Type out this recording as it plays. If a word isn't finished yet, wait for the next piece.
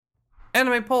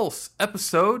Anime Pulse,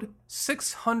 episode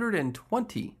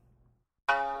 620.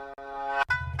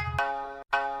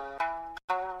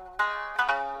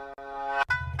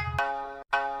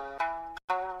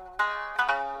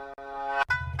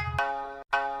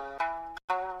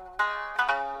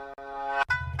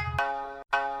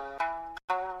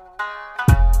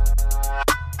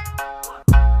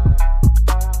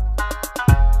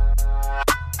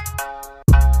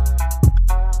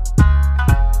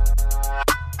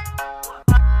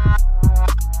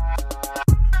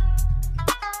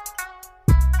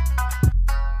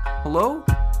 Hello,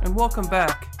 and welcome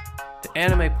back to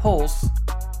Anime Pulse.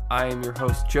 I am your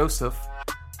host, Joseph,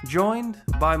 joined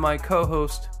by my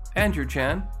co-host, Andrew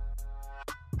Chan.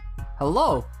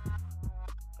 Hello.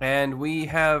 And we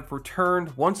have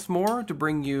returned once more to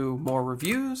bring you more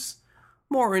reviews,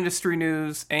 more industry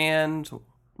news, and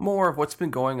more of what's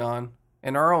been going on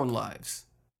in our own lives.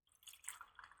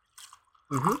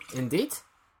 Indeed.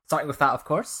 Starting with that, of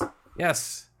course.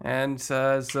 Yes, and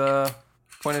as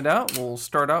pointed out, we'll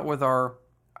start out with our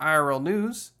IRL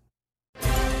news.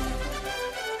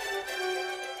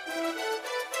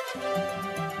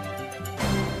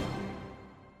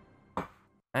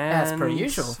 As per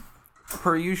usual.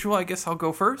 Per usual, I guess I'll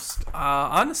go first.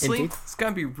 Honestly, Indeed. It's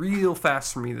going to be real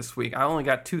fast for me this week. I only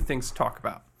got two things to talk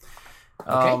about.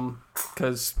 Okay.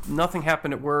 Because nothing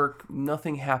happened at work.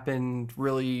 Nothing happened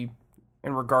really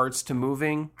in regards to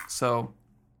moving. So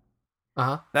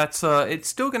that's it's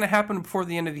still going to happen before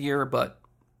the end of the year, but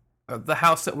the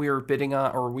house that we were bidding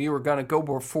on, or we were going to go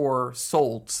before,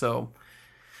 sold. So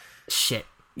Shit.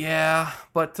 yeah,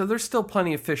 but there's still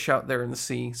plenty of fish out there in the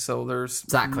sea, so there's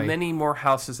Exactly. many more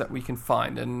houses that we can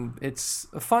find, and it's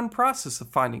a fun process of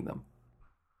finding them.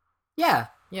 Yeah.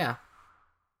 You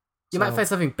might So- find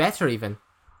something better, even.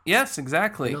 Yes,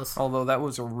 exactly. Who knows? Although that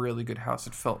was a really good house.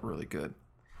 It felt really good.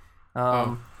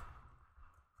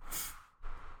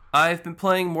 I've been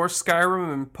playing more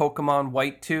Skyrim and Pokemon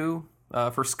White 2.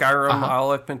 For Skyrim,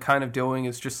 all I've been kind of doing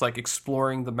is just like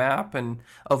exploring the map and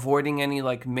avoiding any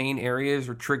like main areas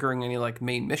or triggering any like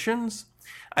main missions.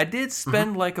 I did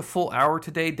spend like a full hour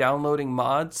today downloading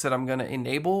mods that I'm going to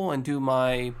enable and do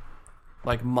my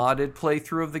like modded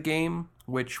playthrough of the game,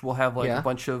 which will have like a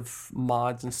bunch of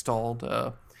mods installed.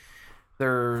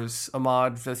 There's a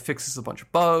mod that fixes a bunch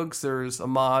of bugs. There's a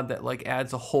mod that like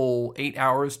adds a whole 8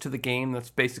 hours to the game. That's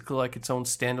basically like its own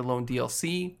standalone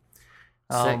DLC.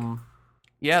 Sick.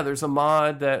 Yeah, there's a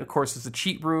mod that, of course, is a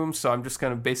cheat room, so I'm just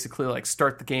going to basically, like,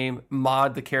 start the game,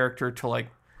 mod the character to, like,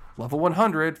 level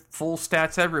 100, full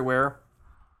stats everywhere.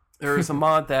 There's a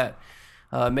mod that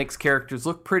makes characters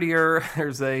look prettier.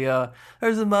 There's a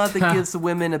mod that gives the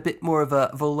women a bit more of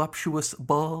a voluptuous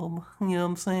bulb, you know what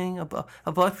I'm saying? A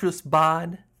voluptuous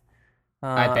bod.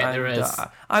 I bet there is.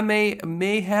 I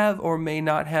may have or may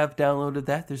not have downloaded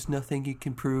that. There's nothing you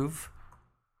can prove.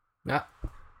 Yeah.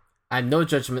 And no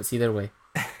judgments either way.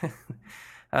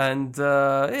 And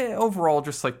overall,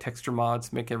 just like texture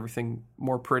mods make everything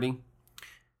more pretty.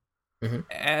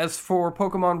 As for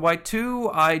Pokemon White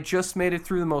 2, I just made it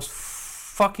through the most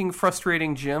fucking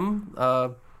frustrating gym,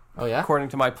 according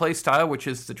to my playstyle, which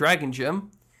is the Dragon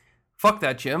Gym. Fuck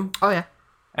that gym. Oh, yeah.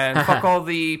 And fuck all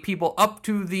the people up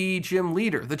to the gym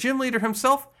leader. The gym leader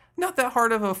himself, not that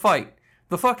hard of a fight.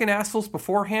 The fucking assholes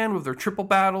beforehand with their triple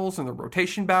battles and their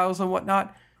rotation battles and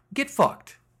whatnot, get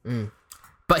fucked.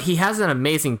 But he has an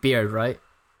amazing beard, right?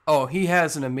 Oh, he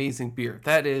has an amazing beard.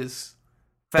 That is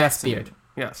Best fascinating. beard.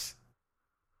 Yes.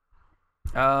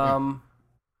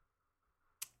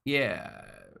 Yeah.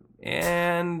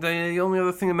 And the only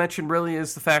other thing to mention really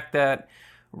is the fact that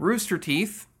Rooster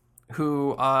Teeth,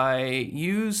 who I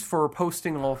use for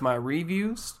posting all of my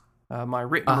reviews, my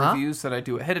written reviews that I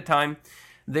do ahead of time,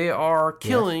 they are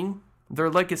killing their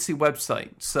legacy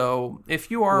website. So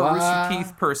if you are a Rooster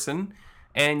Teeth person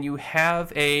and you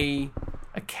have a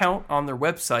account on their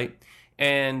website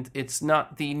and it's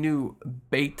not the new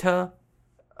beta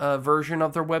version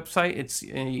of their website, it's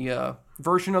a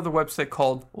version of the website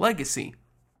called Legacy,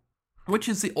 which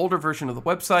is the older version of the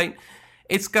website.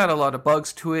 It's got a lot of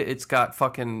bugs to it. It's got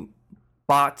fucking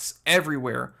bots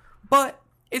everywhere, but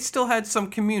it still had some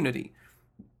community.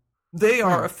 They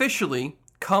are officially,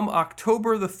 come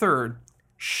October the 3rd,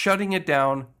 shutting it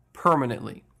down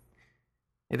permanently.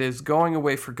 It is going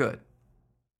away for good.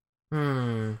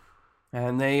 And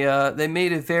they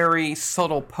made a very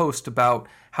subtle post about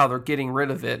how they're getting rid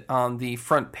of it on the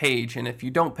front page. And if you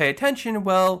don't pay attention,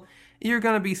 well, you're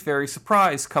going to be very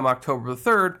surprised come October the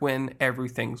 3rd when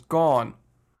everything's gone.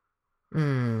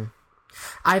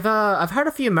 I've heard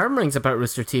a few murmurings about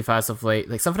Rooster Teeth as of late,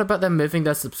 like something about them moving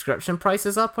their subscription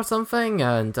prices up or something,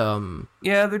 and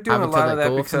yeah, they're doing a lot of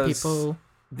that because people.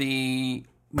 The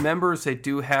members they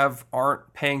do have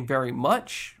aren't paying very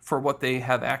much for what they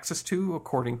have access to,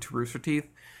 according to Rooster Teeth.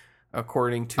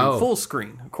 According to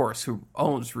Fullscreen, of course, who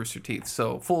owns Rooster Teeth.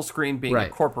 So Fullscreen being a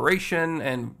corporation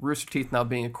and Rooster Teeth now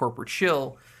being a corporate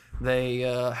shill, they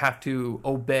have to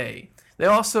obey. They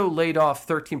also laid off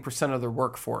 13% of their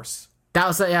workforce. That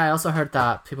was I also heard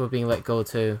that people being let go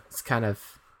too. It's kind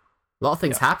of a lot of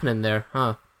things happening there,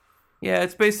 huh? Yeah,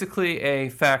 it's basically a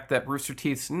fact that Rooster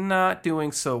Teeth's not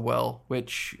doing so well,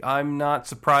 which I'm not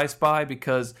surprised by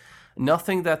because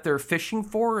nothing that they're fishing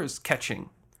for is catching.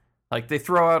 Like, they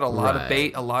throw out a lot of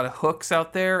bait, a lot of hooks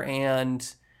out there,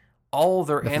 and all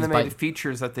their animated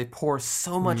features that they pour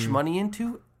so much money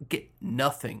into get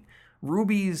nothing.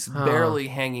 Ruby's barely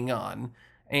hanging on.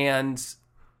 And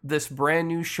this brand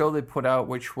new show they put out,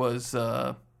 which was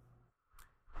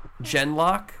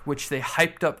Genlock, which they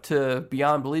hyped up to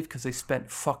beyond belief because they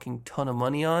spent fucking ton of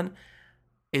money on,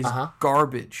 is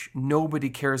garbage. Nobody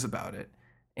cares about it.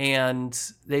 And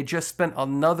they just spent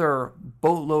another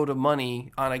boatload of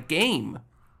money on a game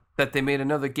that they made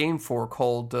another game for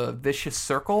called Vicious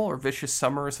Circle or Vicious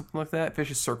Summer or something like that.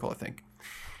 Vicious Circle, I think.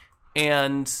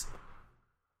 And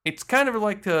it's kind of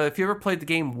like if you ever played the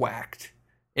game Whacked,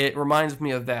 it reminds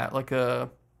me of that, like a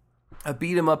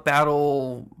beat-em-up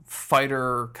battle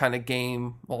fighter kind of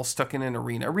game, all stuck in an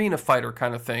arena fighter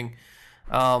kind of thing.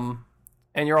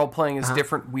 And you're all playing as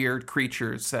different weird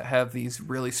creatures that have these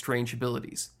really strange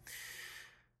abilities.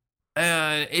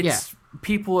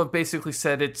 People have basically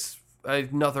said it's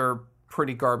another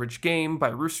pretty garbage game by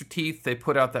Rooster Teeth. They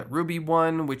put out that Ruby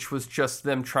one, which was just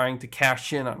them trying to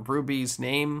cash in on Ruby's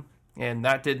name, and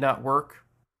that did not work.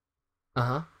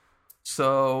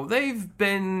 So they've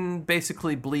been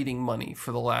basically bleeding money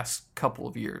for the last couple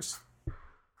of years.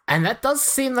 And that does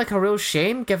seem like a real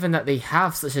shame, given that they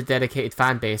have such a dedicated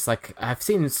fan base. Like, I've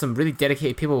seen some really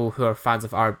dedicated people who are fans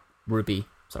of RWBY,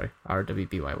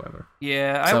 whatever.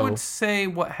 Yeah, I would say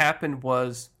what happened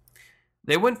was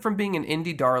they went from being an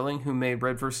indie darling who made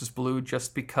Red vs. Blue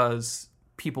just because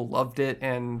people loved it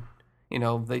and, you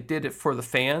know, they did it for the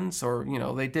fans or, you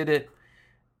know, they did it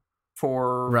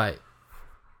for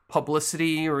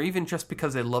publicity or even just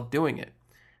because they loved doing it.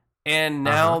 And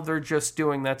now they're just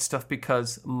doing that stuff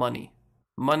because money.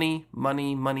 Money,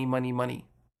 money, money, money, money.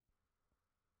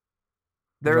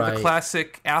 They're the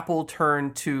classic Apple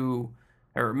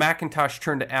Macintosh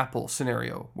turn to Apple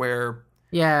scenario where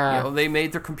they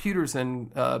made their computers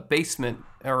in a basement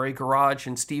or a garage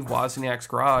in Steve Wozniak's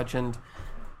garage, and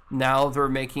now they're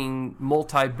making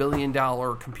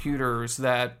multi-billion-dollar computers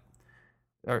that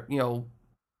are, you know,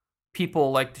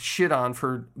 people like to shit on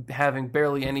for having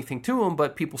barely anything to them,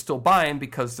 but people still buy them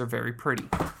because they're very pretty.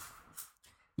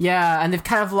 Yeah, and they've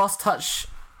kind of lost touch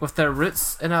with their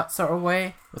roots in a sort of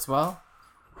way as well.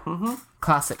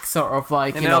 Classic sort of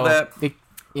like, and now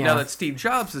that Steve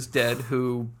Jobs is dead,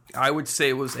 who I would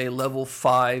say was a level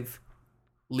 5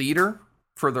 leader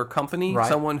for their company,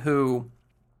 someone who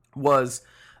was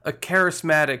a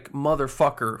charismatic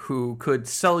motherfucker who could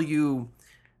sell you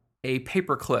a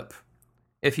paperclip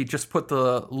if you just put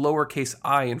the lowercase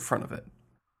I in front of it.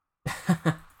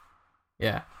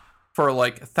 For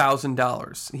like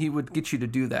 $1,000. He would get you to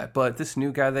do that. But this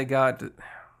new guy they got,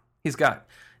 he's got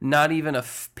not even a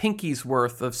pinky's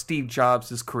worth of Steve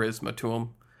Jobs' charisma to him.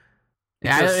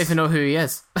 I don't even know who he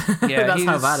is. Yeah, that's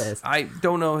how bad it is. I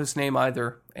don't know his name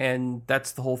either. And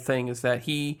that's the whole thing, is that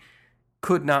he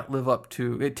could not live up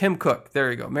to... Tim Cook, there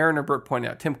you go. Mariner Burt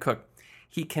pointed out, Tim Cook.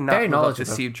 He cannot live up to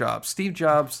Steve Jobs. Steve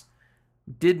Jobs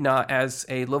did not, as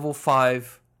a level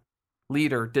 5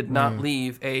 leader, did not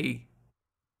leave a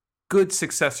good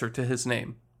successor to his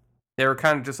name. They were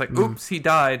kind of just like, oops, he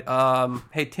died.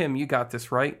 Hey, Tim, you got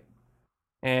this, right?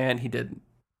 And he didn't.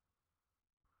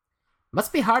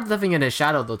 Must be hard living in his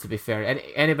shadow, though, to be fair.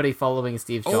 Anybody following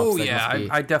Steve Jobs...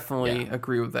 I definitely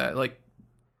agree with that. Like,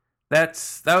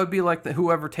 that would be like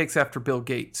whoever takes after Bill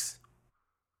Gates.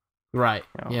 Right,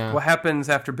 you know, what happens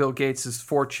after Bill Gates'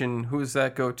 fortune? Who does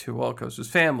that go to? Well, it goes to his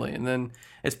family. And then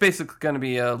it's basically going to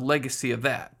be a legacy of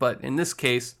that. But in this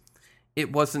case,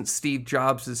 it wasn't Steve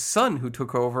Jobs' son who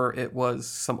took over. It was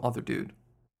some other dude.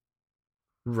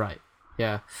 Right,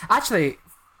 yeah. Actually,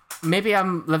 maybe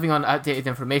I'm living on outdated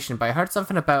information, but I heard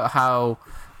something about how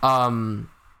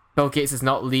Bill Gates is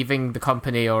not leaving the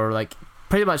company or, like,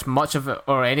 pretty much of it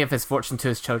or any of his fortune to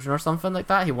his children or something like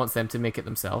that. He wants them to make it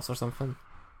themselves or something.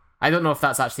 I don't know if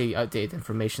that's actually outdated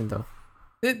information, though.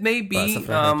 It may be.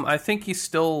 I think he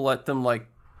still let them, like,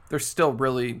 they're still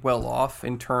really well off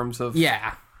in terms of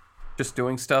just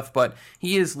doing stuff, but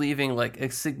he is leaving like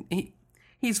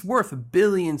he's worth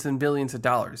billions and billions of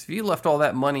dollars. If you left all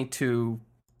that money to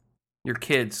your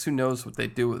kids, who knows what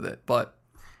they'd do with it. But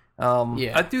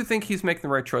I do think he's making the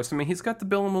right choice. I mean, he's got the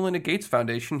Bill and Melinda Gates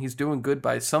Foundation. He's doing good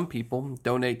by some people,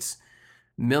 donates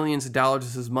millions of dollars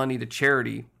of his money to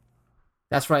charity.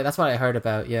 That's right. That's what I heard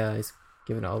about. Yeah, he's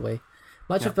giving it all away.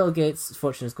 Much of Bill Gates'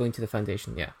 fortune is going to the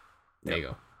foundation. Yeah, there you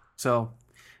go. So,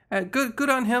 good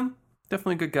on him.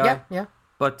 Definitely a good guy. Yeah.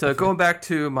 But going back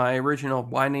to my original,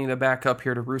 I need to back up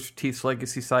here to Rooster Teeth's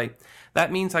legacy site.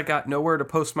 That means I got nowhere to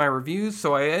post my reviews,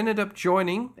 so I ended up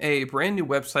joining a brand new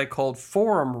website called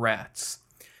Forum Rats.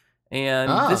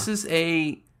 And this is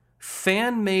a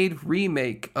fan-made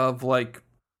remake of, like,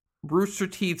 Rooster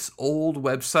Teeth's old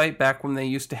website back when they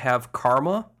used to have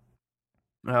karma.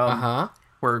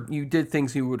 Where you did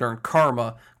things you would earn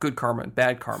karma, good karma and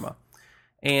bad karma.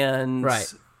 And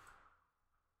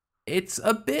it's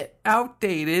a bit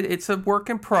outdated. It's a work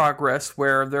in progress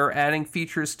where they're adding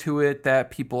features to it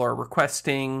that people are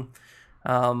requesting.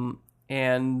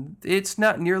 And it's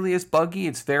not nearly as buggy.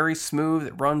 It's very smooth.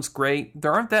 It runs great.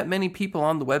 There aren't that many people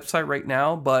on the website right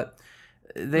now, but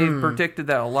they've predicted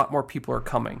that a lot more people are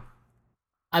coming.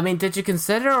 I mean, did you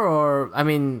consider,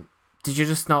 did you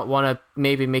just not want to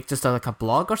maybe make just like a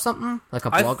blog or something? Like a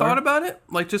blogger? I thought about it,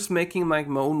 like just making like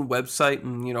my own website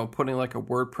and, putting like a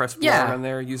WordPress blog on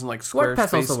there, using like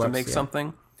Squarespace to make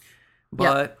something.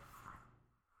 But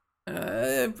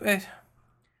at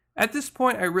this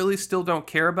point, I really still don't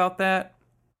care about that.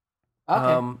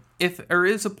 Okay. If there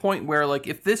is a point where, like,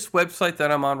 if this website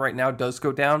that I'm on right now does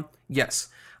go down, yes,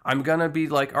 I'm going to be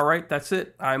like, all right, that's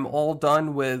it. I'm all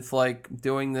done with, like,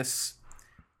 doing this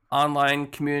online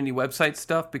community website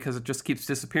stuff because it just keeps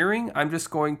disappearing. I'm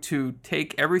just going to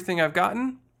take everything I've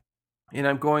gotten and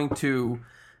I'm going to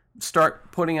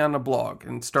start putting on a blog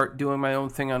and start doing my own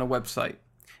thing on a website.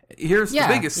 Here's the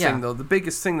biggest thing, though. The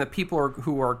biggest thing that people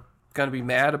who are going to be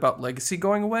mad about Legacy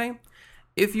going away.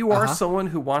 If you are someone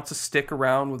who wants to stick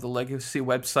around with the Legacy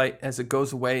website as it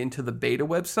goes away into the beta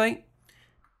website,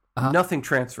 nothing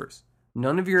transfers.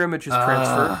 None of your images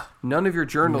transfer. None of your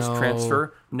journals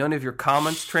transfer. None of your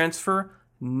comments transfer.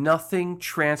 Nothing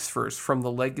transfers from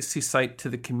the Legacy site to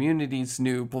the community's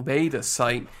new beta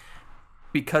site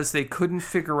because they couldn't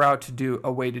figure out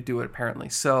a way to do it, apparently.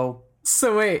 So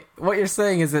wait, what you're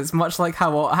saying is it's much like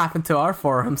what happened to our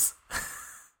forums.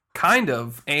 Kind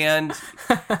of. And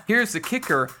here's the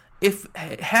kicker. If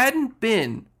it hadn't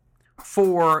been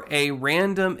for a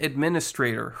random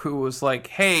administrator who was like,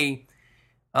 hey,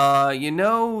 all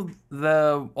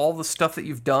the stuff that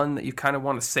you've done that you kind of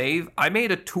want to save, I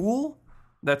made a tool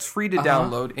that's free to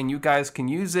download, and you guys can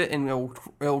use it, and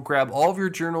it'll grab all of your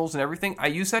journals and everything. I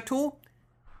use that tool.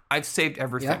 I've saved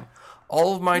everything. Yeah.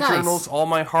 All of my journals, all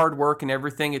my hard work and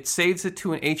everything. It saves it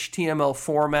to an HTML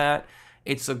format.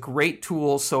 It's a great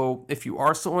tool. So if you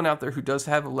are someone out there who does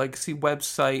have a Legacy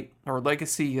website or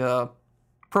Legacy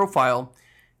profile,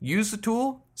 use the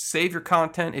tool, save your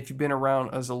content if you've been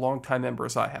around as a long-time member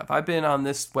as I have. I've been on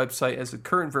this website as a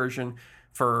current version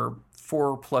for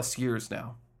 4+ years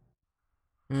now.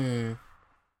 I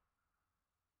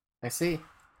see.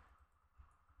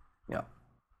 Yeah.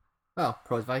 Well,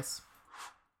 pro advice.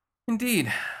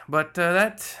 Indeed. But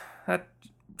that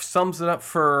sums it up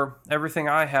for everything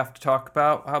I have to talk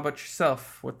about. How about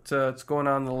yourself? What's going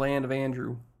on in the land of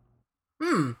Andrew?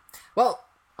 Well,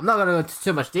 I'm not going to go into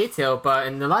too much detail, but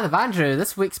in the land of Andrew,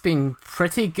 this week's been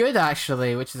pretty good,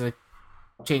 actually, which is a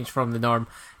change from the norm.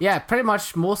 Yeah, pretty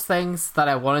much most things that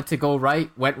I wanted to go right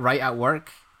went right at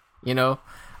work,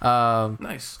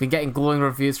 Nice. Been getting glowing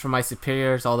reviews from my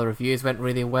superiors. All the reviews went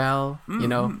really well,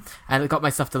 and I got my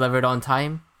stuff delivered on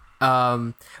time.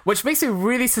 Which makes me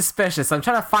really suspicious. I'm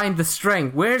trying to find the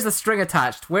string. Where's the string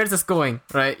attached? Where's this going?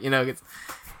 Right?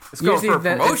 It's going for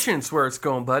promotions where it's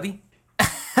going, buddy.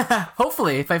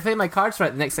 Hopefully, if I play my cards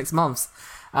right the next 6 months,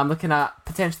 I'm looking at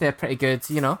potentially a pretty good,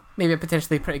 maybe a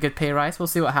potentially pretty good pay rise. We'll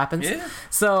see what happens. Yeah.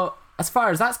 So, as far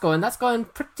as that's going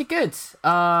pretty good.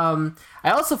 I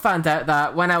also found out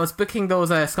that when I was booking those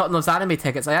Scotland Loves Anime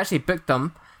tickets, I actually booked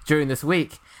them during this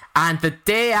week. And the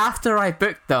day after I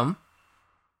booked them,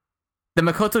 the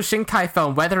Makoto Shinkai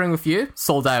film, Weathering With You,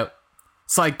 sold out.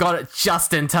 So I got it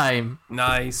just in time.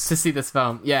 Nice. To see this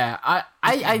film. Yeah,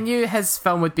 I knew his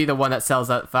film would be the one that sells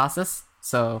out fastest.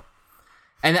 So,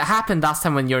 and it happened last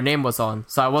time when Your Name was on.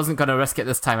 So I wasn't going to risk it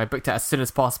this time. I booked it as soon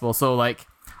as possible. So like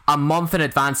a month in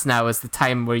advance now is the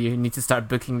time where you need to start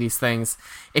booking these things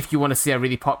if you want to see a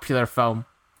really popular film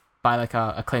by like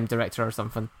a acclaimed director or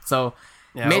something. So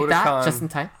made that just in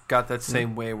time. Got that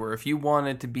same way where if you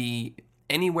wanted to be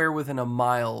anywhere within a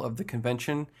mile of the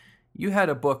convention, you had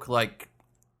to book like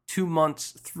 2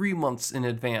 months, 3 months in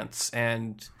advance,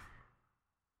 and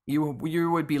you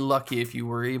would be lucky if you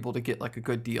were able to get like a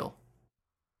good deal.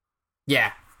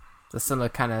 Yeah. It's a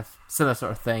similar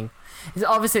sort of thing.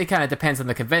 Obviously, it kind of depends on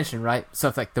the convention, right? So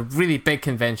if like the really big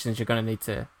conventions, you're going to need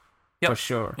to, for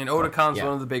sure. And Otacon's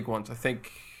one of the big ones. I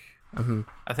think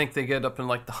they get up in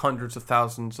like the hundreds of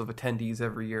thousands of attendees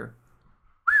every year.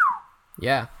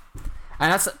 Yeah.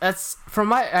 And that's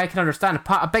from what I can understand,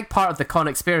 a big part of the con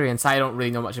experience. I don't really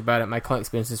know much about it. My con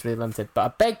experience is really limited, but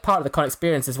a big part of the con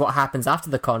experience is what happens after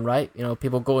the con, right? You know,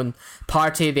 people go and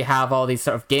party. They have all these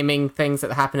sort of gaming things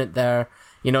that happen at their,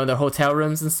 you know, their hotel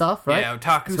rooms and stuff, right? Yeah,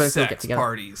 otaku sex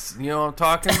parties. You know what I'm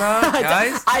talking about,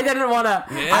 guys? I didn't want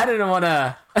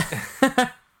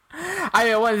to.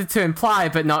 I wanted to imply,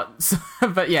 but not.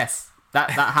 But yes. That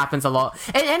happens a lot.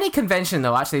 In any convention,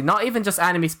 though, actually. Not even just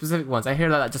anime-specific ones. I hear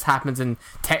that just happens in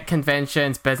tech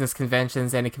conventions, business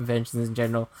conventions, any conventions in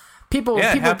general. People it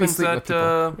happens sleep at with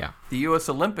people. the U.S.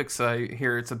 Olympics. I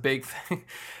hear it's a big thing.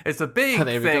 It's a big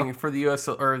thing for the U.S.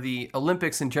 or the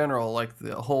Olympics in general, like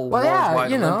the whole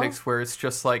worldwide Olympics, where it's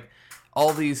just like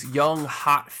all these young,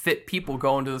 hot, fit people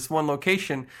going to this one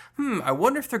location. I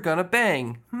wonder if they're gonna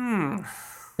bang.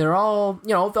 They're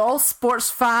all sports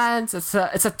fans. It's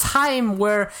a time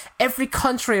where every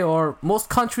country or most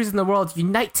countries in the world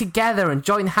unite together and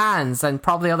join hands and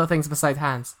probably other things besides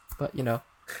hands. But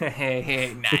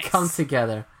hey, nice. We come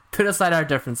together, put aside our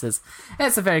differences.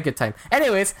 It's a very good time.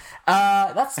 Anyways,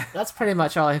 that's pretty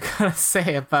much all I gotta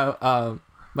say about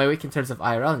my week in terms of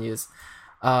IRL news.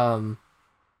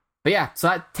 But yeah, so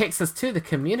that takes us to the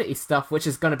community stuff, which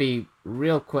is going to be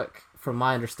real quick from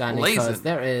my understanding, because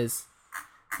there is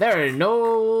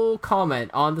no comment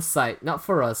on the site, not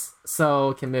for us, so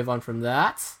we can move on from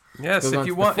that. Yes, if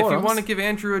you want to give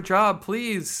Andrew a job,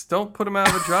 please don't put him out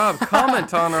of a job.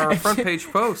 Comment on our front page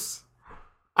posts.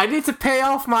 I need to pay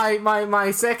off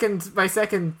my second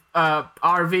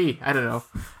RV. I don't know.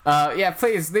 Yeah,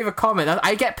 please leave a comment.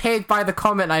 I get paid by the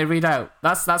comment I read out.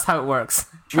 That's how it works.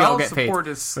 Child support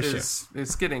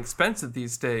is getting expensive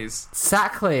these days.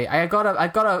 Exactly. I've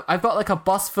got like a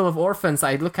bus full of orphans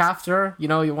I look after. You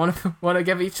know, you want to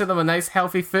give each of them a nice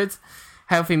healthy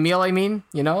meal. I mean,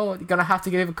 you know, you're gonna have to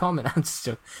give a comment. I'm just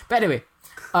joking. But anyway,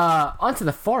 onto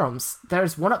the forums.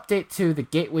 There's one update to the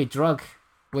gateway drug,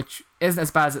 which isn't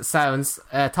as bad as it sounds.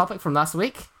 A topic from last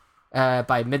week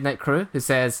by Midnight Crew, who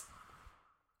says,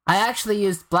 I actually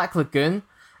used Black Lagoon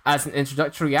as an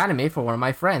introductory anime for one of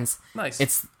my friends. Nice.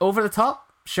 It's over the top,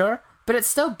 sure, but it's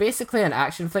still basically an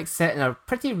action flick set in a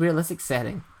pretty realistic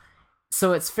setting.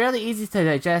 So it's fairly easy to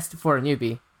digest for a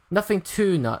newbie. Nothing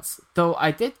too nuts. Though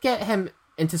I did get him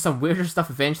into some weirder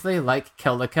stuff eventually, like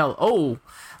Kill la Kill. Oh,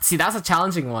 see, that's a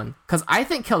challenging one, because I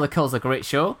think Kill la Kill is a great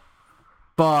show.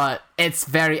 But it's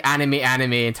very anime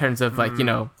in terms of like, you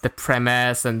know, the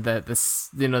premise and the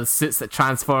suits that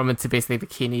transform into basically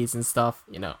bikinis and stuff,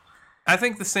 you know. I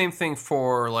think the same thing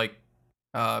for like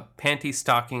panty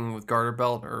stocking with garter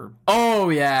belt or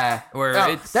yeah,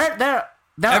 where it's there are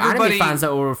anime fans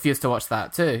that will refuse to watch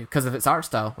that too because of its art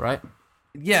style, right?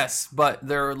 Yes, but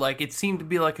they're like, it seemed to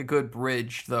be like a good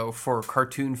bridge though for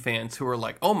cartoon fans who are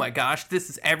like, oh my gosh, this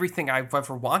is everything I've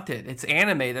ever wanted. It's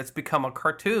anime that's become a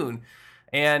cartoon.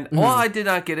 And while I did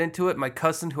not get into it, my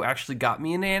cousin who actually got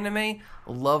me into anime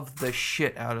loved the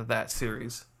shit out of that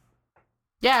series.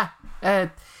 Yeah,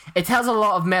 it has a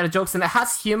lot of meta jokes and it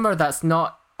has humor that's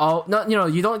not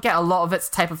you don't get a lot of its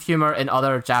type of humor in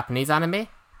other Japanese anime,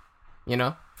 you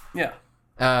know. Yeah.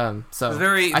 So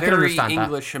very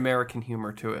English American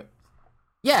humor to it.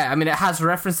 Yeah, I mean it has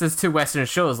references to Western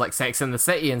shows like Sex and the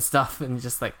City and stuff, and you're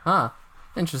just like,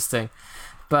 interesting.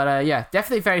 But yeah,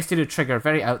 definitely very Studio Trigger,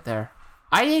 very out there.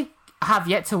 I have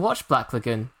yet to watch Black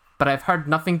Lagoon, but I've heard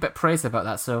nothing but praise about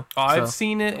that. I've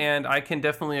seen it, and I can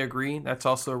definitely agree. That's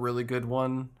also a really good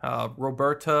one.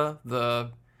 Roberta,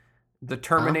 the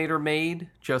Terminator maid,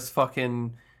 just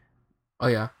fucking... Oh,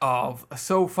 yeah. Oh,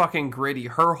 so fucking gritty.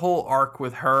 Her whole arc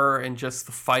with her and just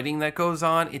the fighting that goes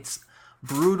on, it's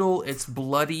brutal, it's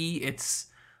bloody, it's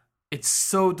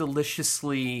so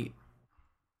deliciously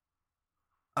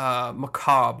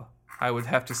macabre, I would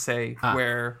have to say,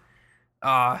 where...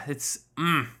 it's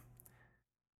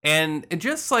and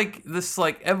just like this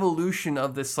like evolution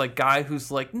of this like guy who's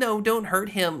like, no, don't hurt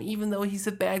him even though he's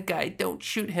a bad guy, don't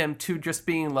shoot him, to just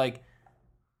being like,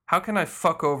 how can I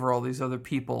fuck over all these other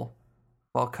people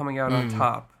while coming out on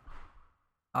top?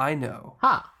 I know.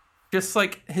 Just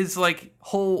like his like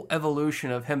whole evolution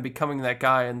of him becoming that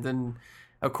guy, and then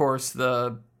of course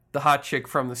the hot chick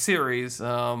from the series,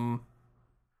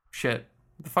 shit,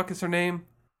 what the fuck is her name?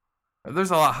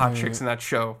 There's a lot of hot chicks in that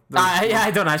show.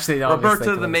 I don't actually know.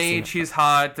 Roberta the maid, she's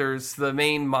hot. There's the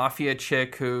main mafia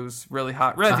chick who's really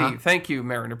hot. Revy, thank you,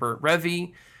 Mariner Burt.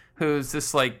 Revy, who's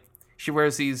this like, she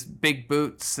wears these big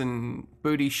boots and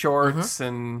booty shorts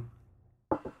and...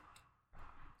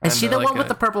 Is she the one with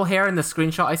the purple hair in the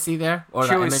screenshot I see there? Or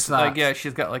she was like, yeah,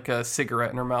 she's got like a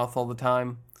cigarette in her mouth all the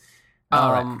time.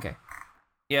 Oh, right, okay.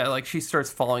 Yeah, like she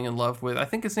starts falling in love with, I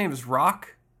think his name is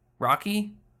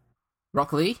Rocky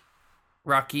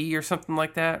or something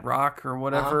like that, Rock or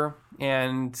whatever.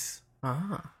 And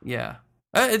yeah,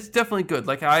 it's definitely good.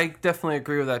 Like I definitely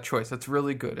agree with that choice. It's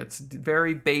really good. It's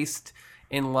very based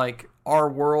in like our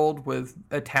world with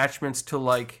attachments to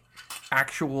like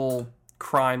actual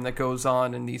crime that goes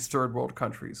on in these third world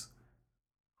countries.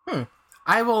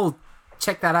 I will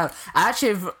check that out. I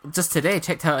actually just today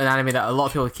checked out an anime that a lot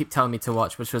of people keep telling me to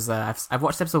watch, which was I've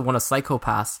watched episode 1 of Psycho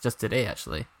Pass just today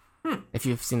actually. If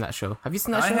you've seen that show. Have you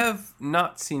seen that show? I have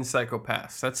not seen Psycho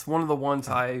Pass. That's one of the ones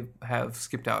I have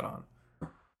skipped out on.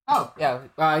 Oh yeah,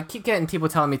 I keep getting people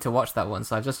telling me to watch that one,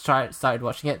 so I just started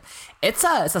watching it. It's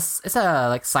a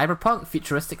like cyberpunk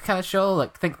futuristic kind of show,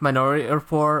 like think Minority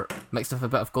Report mixed with a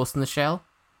bit of Ghost in the Shell.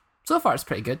 So far, it's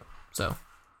pretty good. So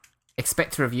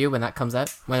expect a review when that comes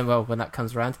out. When that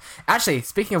comes around. Actually,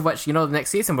 speaking of which, the next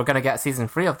season we're gonna get season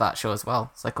 3 of that show as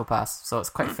well, Psycho Pass. So it's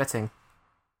quite fitting.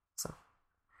 So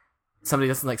somebody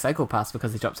doesn't like Psycho Pass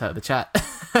because he dropped out of the chat.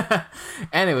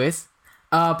 Anyways.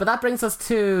 But that brings us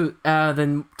to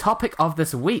the topic of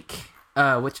this week,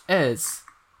 which is...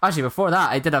 Actually, before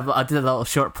that, I did a little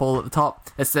short poll at the top.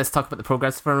 Let's talk about the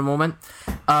progress for a moment.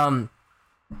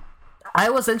 I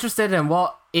was interested in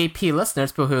what AP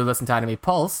listeners, people who listen to Anime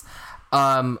Pulse,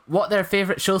 what their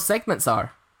favourite show segments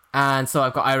are. And so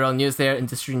I've got IRL news there,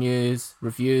 industry news,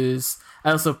 reviews,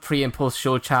 and also pre- and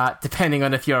post-show chat, depending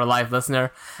on if you're a live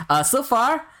listener. So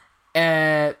far...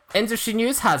 industry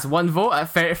news has 1 vote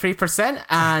at 33%,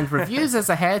 and reviews is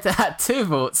ahead at 2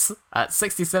 votes at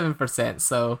 67%.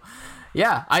 So,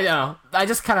 yeah, I don't know. I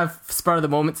just kind of spur of the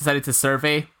moment decided to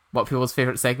survey what people's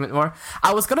favorite segment were.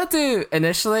 I was gonna do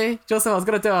initially, Joseph. I was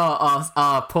gonna do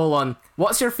a poll on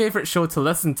what's your favorite show to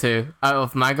listen to out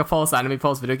of Manga Pulse, Anime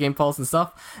Pulse, Video Game Pulse, and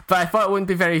stuff. But I thought it wouldn't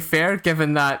be very fair,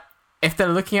 given that. If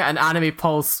they're looking at an Anime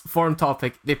Pulse forum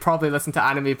topic, they probably listen to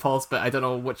Anime Pulse, but I don't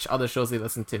know which other shows they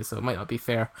listen to, so it might not be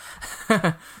fair.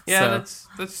 Yeah,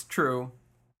 that's true.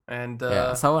 And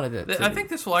yeah, so I wanted I think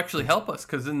this will actually help us,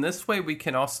 because in this way we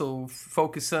can also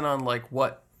focus in on like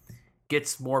what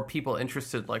gets more people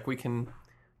interested. Like we can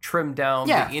trim down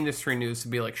the industry news to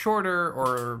be like shorter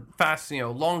or fast,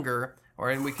 longer,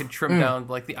 and we can trim down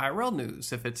like the IRL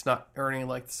news if it's not earning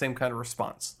like the same kind of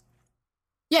response.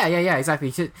 Yeah,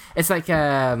 exactly. It's like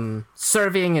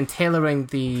surveying and tailoring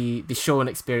the show and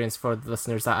experience for the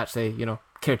listeners that actually,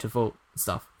 care to vote and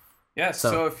stuff. Yes,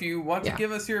 so if you want to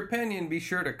give us your opinion, be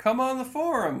sure to come on the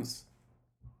forums.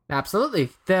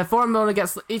 Absolutely. The forum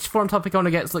each forum topic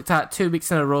only gets looked at 2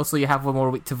 weeks in a row, so you have 1 more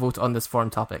week to vote on this forum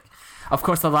topic. Of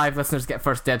course, the live listeners get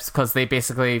first dibs because they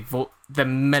basically vote the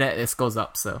minute this goes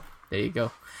up, so there you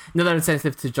go. Another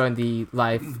incentive to join the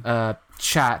live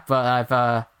chat, but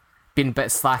I've... been a bit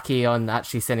slacky on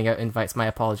actually sending out invites. My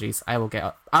apologies. I'll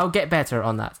get better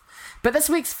on that. But this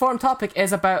week's forum topic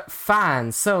is about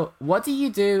fans. So, what do you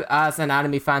do as an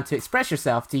anime fan to express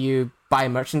yourself? Do you buy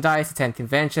merchandise, attend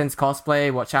conventions,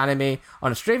 cosplay, watch anime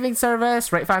on a streaming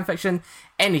service, write fanfiction,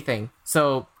 anything?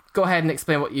 So, go ahead and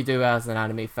explain what you do as an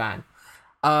anime fan.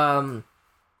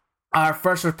 Our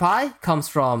first reply comes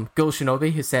from Ghoul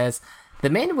Shinobi, who says, "The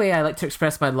main way I like to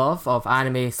express my love of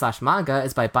anime/manga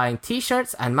is by buying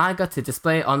t-shirts and manga to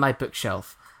display on my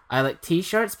bookshelf. I like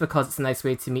t-shirts because it's a nice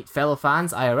way to meet fellow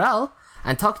fans IRL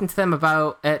and talking to them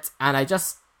about it, and I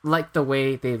just like the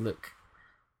way they look.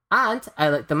 And I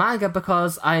like the manga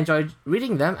because I enjoy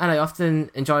reading them, and I often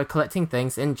enjoy collecting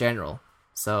things in general."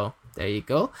 So, there you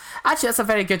go. Actually, that's a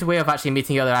very good way of actually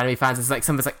meeting other anime fans. It's like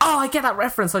somebody's like, "Oh, I get that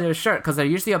reference on your shirt," because they're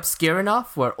usually obscure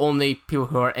enough where only people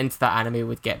who are into that anime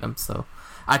would get them. So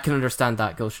I can understand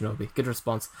that, Ghost Shinobi. Good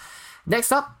response.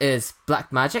 Next up is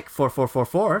Black Magic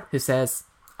 4444, who says,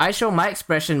 "I show my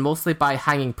expression mostly by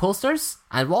hanging posters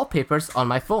and wallpapers on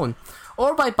my phone,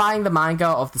 or by buying the manga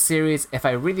of the series if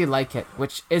I really like it,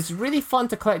 which is really fun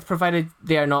to collect provided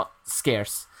they are not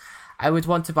scarce. I would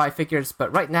want to buy figures,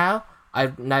 but right now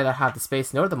I neither have the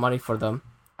space nor the money for them,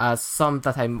 as some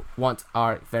that I want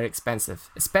are very expensive.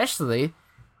 Especially,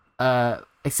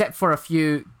 except for a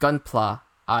few Gunpla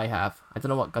I have." I don't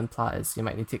know what Gunpla is. You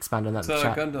might need to expand on that in the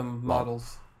chat. Gundam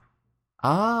models.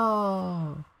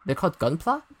 Oh, they're called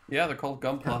Gunpla? Yeah, they're called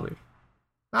Gunpla.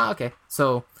 Okay.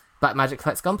 So, Black Magic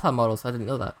collects Gunpla models. I didn't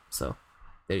know that. So,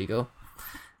 there you go.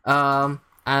 And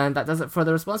that does it for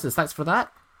the responses. Thanks for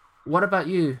that. What about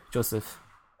you, Joseph?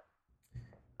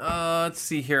 Let's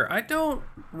see here. I don't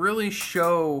really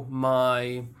show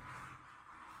my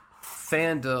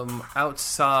fandom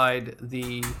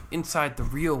inside the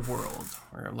real world.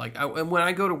 Where and when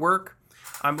I go to work,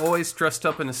 I'm always dressed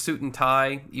up in a suit and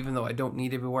tie, even though I don't need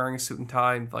to be wearing a suit and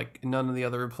tie. Like none of the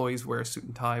other employees wear a suit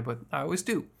and tie, but I always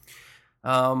do.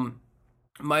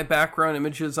 My background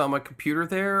images on my computer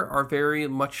there are very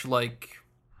much like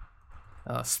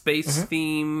space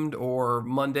themed, or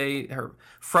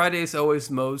Friday's always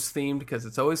Moe's themed because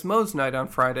it's always Moe's night on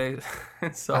Friday.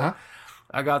 And so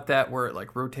I got that where it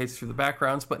like rotates through the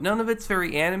backgrounds, but none of it's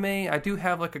very anime. I do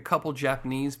have like a couple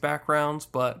Japanese backgrounds,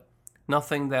 but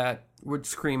nothing that would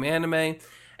scream anime.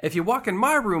 If you walk in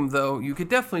my room though, you could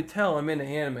definitely tell I'm into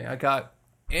anime. I got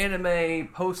anime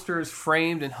posters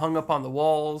framed and hung up on the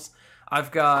walls.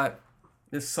 I've got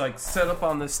this like set up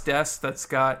on this desk that's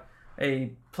got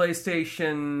a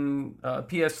PlayStation,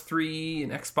 PS3, an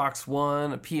Xbox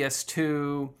One, a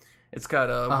PS2. It's got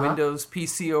a Windows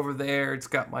PC over there. It's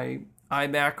got my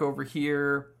iMac over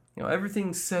here. You know,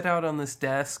 everything's set out on this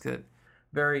desk.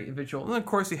 Very visual. And of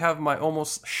course, you have my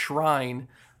almost shrine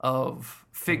of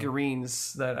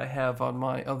figurines that I have on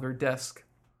my other desk.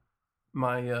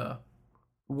 My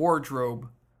wardrobe,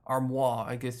 armoire,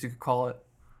 I guess you could call it.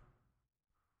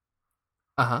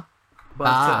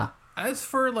 But as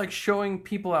for like showing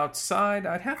people outside,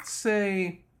 I'd have to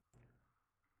say,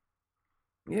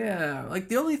 yeah, like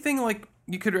the only thing like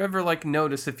you could ever like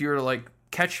notice if you were to like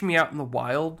catch me out in the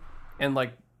wild and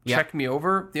like check me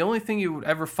over, the only thing you would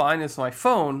ever find is my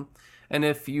phone. And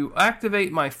if you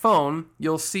activate my phone,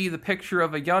 you'll see the picture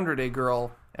of a yandere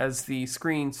girl as the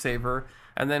screensaver.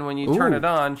 And then when you turn it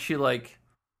on, she like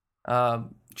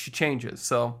she changes.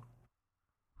 So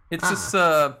it's just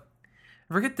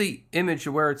I forget the image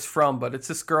of where it's from, but it's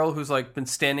this girl who's like been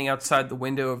standing outside the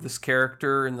window of this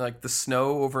character in like the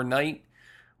snow overnight,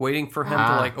 waiting for him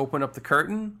to like open up the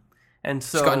curtain. And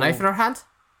so she's got a knife in her hand?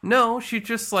 No, she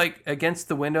just like against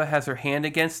the window has her hand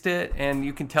against it, and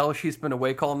you can tell she's been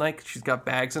awake all night 'cause she's got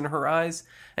bags in her eyes,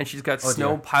 and she's got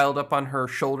snow piled up on her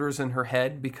shoulders and her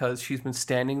head because she's been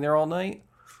standing there all night.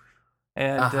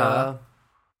 And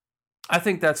I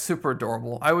think that's super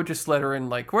adorable. I would just let her in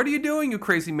like, what are you doing, you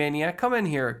crazy maniac? Come in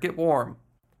here, get warm.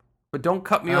 But don't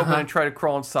cut me open and try to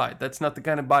crawl inside. That's not the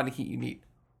kind of body heat you need.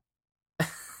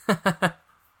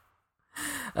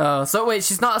 So wait,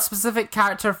 she's not a specific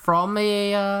character from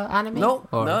a anime? No,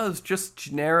 it's just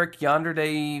generic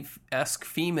yandere-esque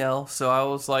female. So I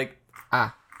was like,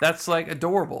 that's like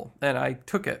adorable. And I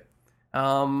took it.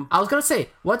 I was gonna say,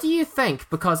 what do you think?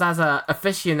 Because as a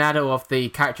aficionado of the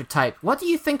character type, what do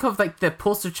you think of like the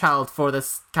poster child for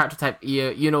this character type,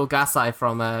 Yuno Gasai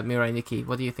from Mirai Nikki?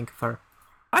 What do you think of her?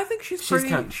 I think she's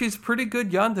pretty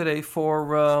good yandere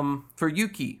for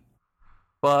Yuki.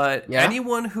 But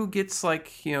anyone who gets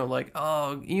like, you know, like,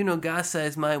 oh, Yuno Gasai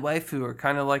is my waifu, or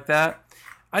kind of like that,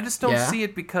 I just don't see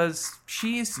it because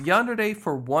she's yandere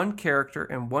for one character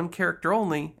and one character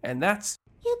only, and that's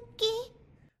Yuki.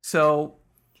 So,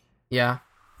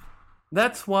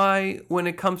 that's why when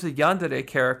it comes to yandere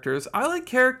characters, I like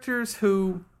characters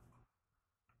who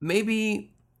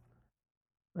maybe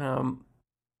are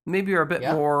a bit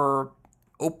more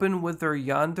open with their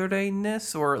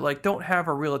yandere-ness, or like don't have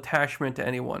a real attachment to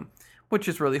anyone, which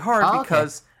is really hard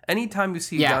because anytime you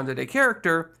see a yandere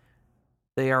character,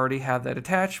 they already have that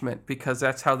attachment because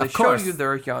that's how they show you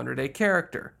they're a yandere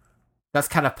character. That's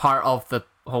kind of part of the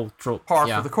whole trope. Par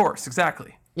for the course,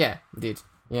 exactly. Yeah, indeed.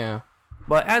 Yeah.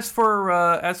 But as for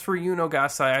Yuno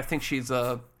Gasai, I think she's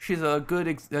a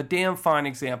damn fine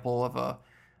example of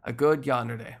a good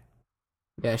yandere.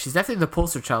 Yeah, she's definitely the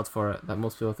poster child for it that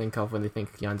most people think of when they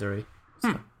think of yandere.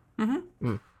 So.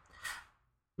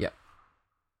 Yeah.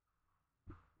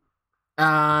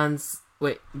 And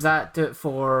wait, does that do it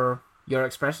for your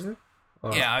expression?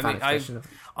 Yeah, I mean, I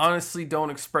honestly don't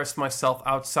express myself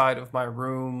outside of my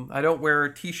room. I don't wear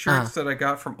t-shirts that I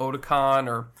got from Otakon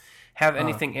or have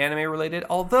anything anime related.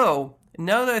 Although,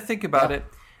 now that I think about it,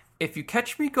 if you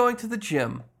catch me going to the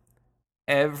gym,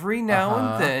 every now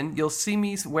and then you'll see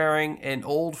me wearing an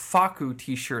old Faku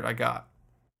t-shirt I got.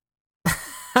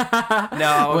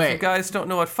 Now, if you guys don't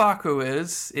know what Faku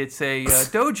is, it's a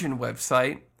doujin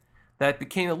website that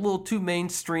became a little too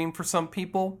mainstream for some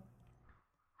people.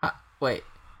 Wait,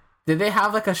 did they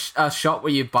have like a shop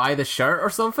where you buy the shirt or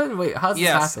something? Wait, how's this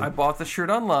happen? Yes, I bought the shirt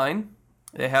online.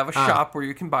 They have a shop where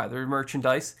you can buy their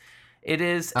merchandise. It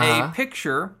is a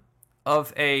picture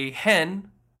of a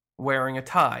hen wearing a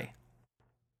tie.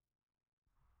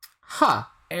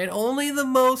 And only the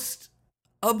most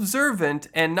observant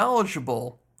and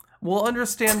knowledgeable will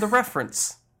understand the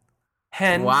reference.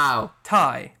 Hen, Wow.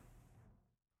 tie.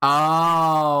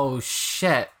 Oh,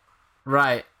 shit.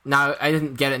 Right. Now, I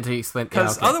didn't get it until you explained it.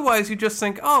 Because otherwise you just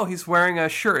think, oh, he's wearing a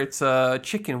shirt. It's a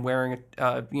chicken wearing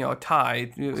a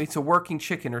tie. It's a working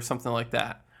chicken or something like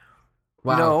that.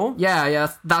 Wow. No. Yeah,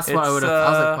 that's what I would have... I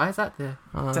was like, why is that there?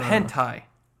 It's a hentai.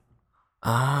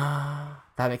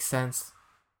 That makes sense.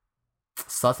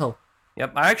 Subtle.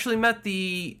 Yep, I actually met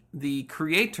the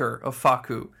creator of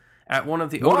Faku at one of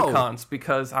the Otakons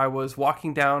because I was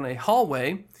walking down a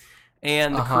hallway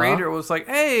and the creator was like,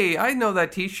 hey, I know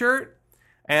that t-shirt.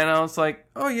 And I was like,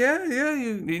 oh, yeah,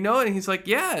 you know it? And he's like,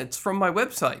 yeah, it's from my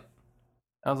website.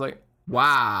 I was like,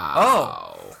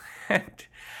 wow. Oh.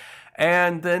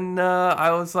 And then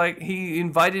I was like, he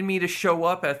invited me to show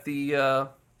up at the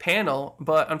panel,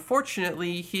 but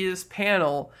unfortunately his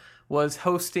panel was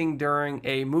hosting during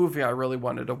a movie I really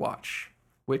wanted to watch,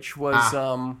 which was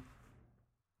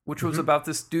was about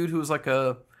this dude who was like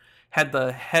had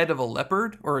the head of a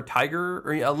leopard or a tiger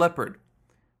or a leopard.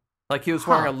 Like he was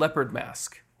wearing a leopard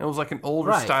mask. It was like an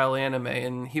older style anime,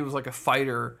 and he was like a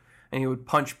fighter, and he would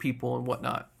punch people and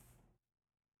whatnot.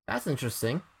 That's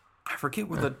interesting. I forget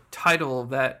what the title of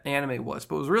that anime was,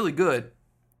 but it was really good.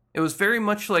 It was very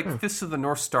much like Fists of the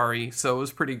North Star-y, so it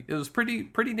was pretty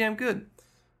damn good.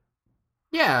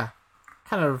 Yeah,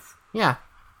 kind of. Yeah,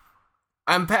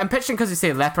 I'm pitching because you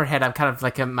say leopard head. I'm kind of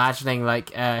like imagining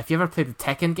like if you ever played the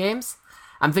Tekken games,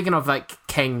 I'm thinking of like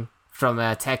King from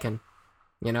Tekken.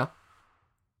 You know,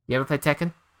 you ever played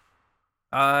Tekken?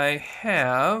 I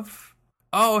have.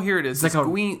 Oh, here it is. It's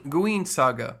like Guin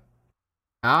Saga.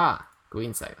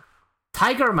 Guin Saga.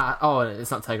 Tiger Mask. Oh,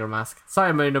 it's not Tiger Mask.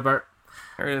 Sorry, Moonobert.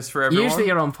 There it is for everyone. Usually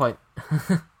you're on point.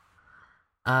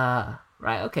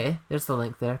 Right, okay. There's the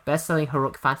link there. Best-selling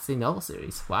heroic fantasy novel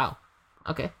series. Wow.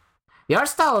 Okay. The art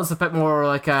style is a bit more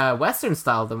like a Western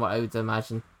style than what I would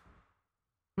imagine.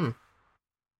 Yeah,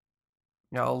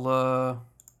 I'll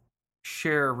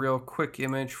share a real quick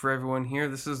image for everyone here.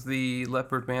 This is the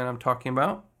leopard man I'm talking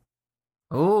about.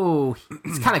 Oh,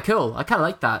 it's kind of cool. I kind of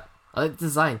like that. I like the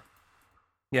design.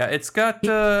 Yeah, it's got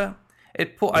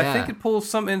I think it pulls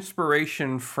some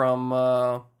inspiration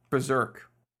from Berserk.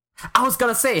 I was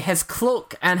gonna say his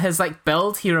cloak and his like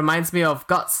build. He reminds me of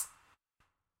Guts.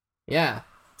 Yeah,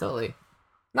 totally.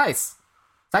 Nice.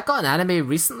 That got an anime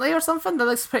recently or something? That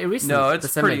looks pretty recent. No,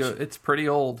 it's pretty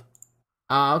old.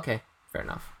 Oh, okay, fair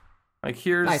enough. Like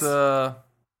here's a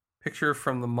picture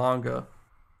from the manga.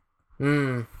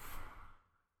 Oh,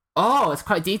 it's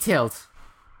quite detailed.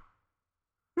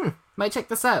 Might check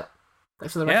this out.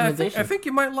 Thanks for the recommendation. I think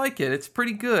you might like it. It's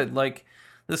pretty good. Like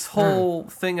this whole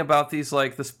thing about these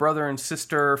like this brother and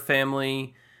sister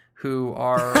family who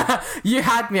are You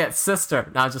had me at sister.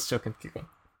 No, I'm just joking. Keep going.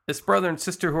 This brother and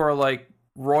sister who are like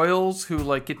royals who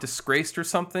like get disgraced or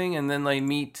something, and then they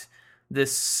meet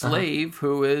this slave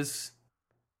who is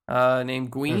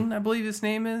named Gwyn, I believe his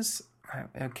name is.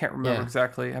 I can't remember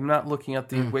exactly. I'm not looking at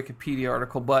the Wikipedia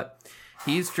article, but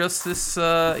he's just this,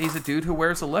 he's a dude who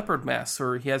wears a leopard mask,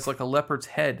 or he has like a leopard's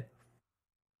head.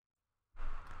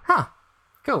 Huh.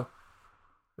 Cool.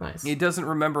 Nice. He doesn't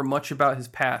remember much about his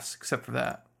past except for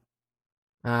that.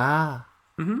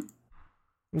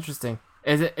 Interesting.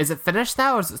 Is it finished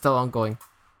now, or is it still ongoing?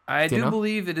 I do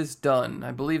believe it is done.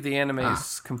 I believe the anime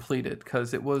is completed,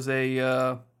 because it was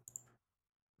a...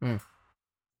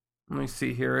 Let me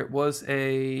see here. It was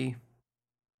a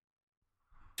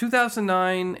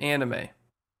 2009 anime.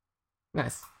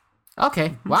 Nice.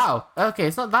 Okay. Wow. Okay,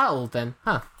 it's not that old then.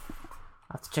 Huh.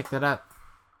 I'll have to check that out.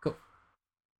 Cool.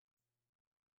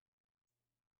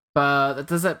 But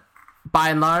does it, by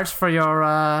and large, for your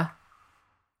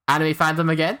anime fandom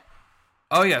again?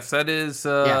 Oh, yes. That is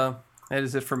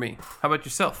it for me. How about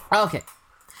yourself? Okay.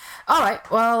 Alright.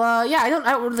 Well, I don't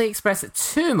outwardly express it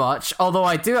too much, although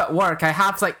I do at work. I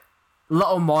have, like,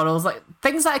 little models, like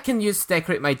things that I can use to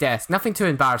decorate my desk. Nothing too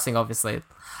embarrassing, obviously.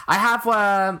 I have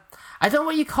I don't know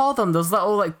what you call them, those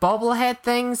little like bobblehead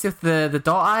things with the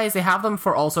dot eyes. They have them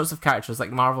for all sorts of characters,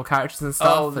 like Marvel characters and stuff.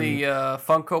 Oh, the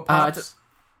Funko Pops?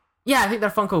 Yeah, I think they're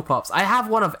Funko Pops. I have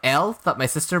one of Elle that my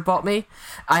sister bought me.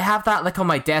 I have that like on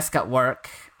my desk at work.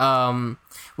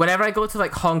 Whenever I go to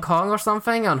like Hong Kong or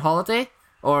something on holiday,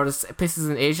 or places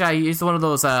in Asia, I use one of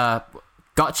those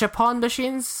gachapon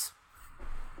machines.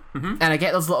 And I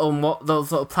get those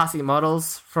little plastic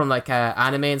models from like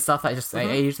anime and stuff. I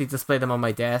usually display them on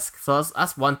my desk. So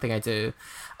that's one thing I do.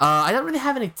 I don't really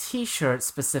have any T-shirts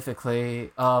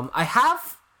specifically. Not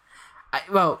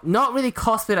really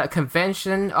cosplayed at a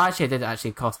convention. Actually, I did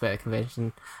actually cosplay at a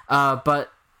convention.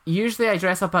 But usually I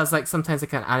dress up as like sometimes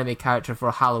like an anime character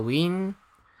for Halloween.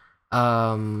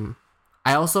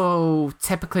 I also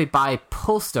typically buy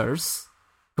posters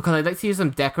because I like to use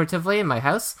them decoratively in my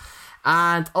house.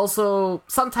 And also,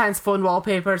 sometimes phone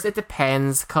wallpapers. It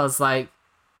depends, because, like,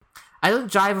 I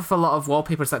don't jive with a lot of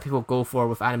wallpapers that people go for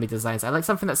with anime designs. I like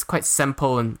something that's quite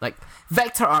simple, and, like,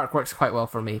 vector art works quite well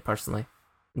for me, personally,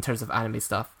 in terms of anime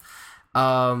stuff.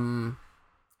 And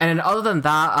then other than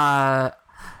that,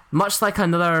 much like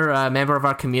another member of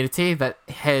our community that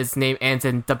his name ends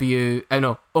in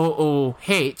OOH,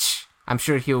 I'm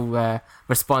sure he'll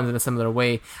respond in a similar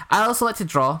way. I also like to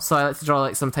draw, so I like to draw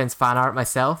like sometimes fan art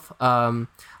myself. Although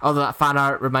that fan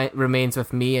art remains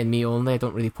with me and me only, I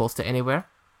don't really post it anywhere.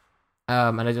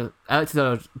 And I like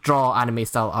to draw anime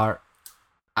style art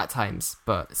at times,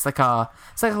 but it's like a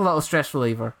little stress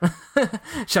reliever,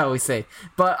 shall we say?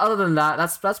 But other than that,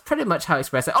 that's pretty much how I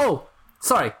express it. Oh,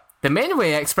 sorry, the main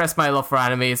way I express my love for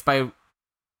anime is by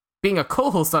being a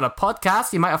co-host on a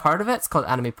podcast. You might have heard of it. It's called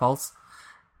Anime Pulse.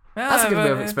 Yeah, that's a good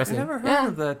way of expressing it. I've never heard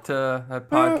of that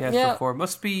podcast before.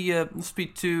 Must be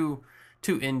too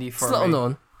indie for me. It's little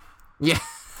known. Yeah,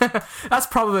 that's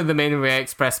probably the main way I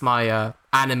express my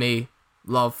anime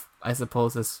love, I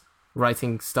suppose, is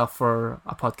writing stuff for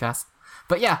a podcast.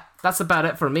 But yeah, that's about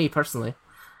it for me personally.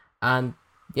 And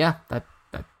yeah, that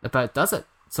about does it.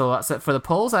 So that's it for the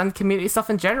polls and community stuff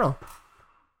in general.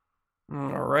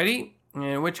 Alrighty.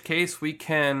 In which case, we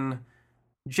can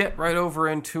jet right over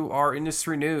into our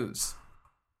industry news.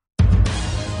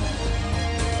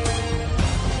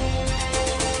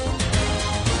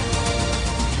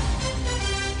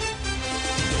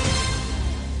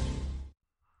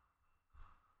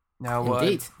 Now,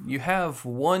 you have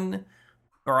one,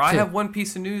 or I have one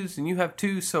piece of news, and you have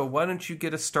two, so why don't you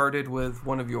get us started with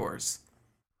one of yours?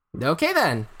 Okay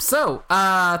then. So,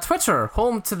 Twitter,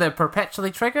 home to the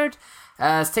perpetually triggered,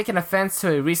 has taken offense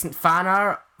to a recent fan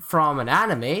art from an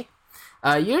anime.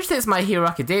 Usually it's My Hero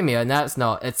Academia, now it's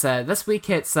not. It's this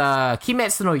week it's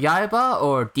Kimetsu no Yaiba,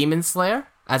 or Demon Slayer,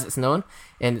 as it's known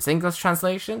in its English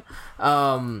translation.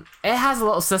 It has a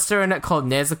little sister in it called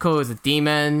Nezuko, who's a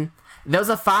demon. There was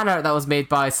a fan art that was made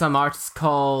by some artist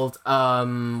called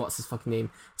what's his fucking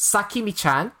name?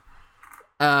 Sakimi-chan.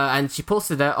 And she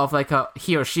posted it of like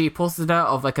she posted it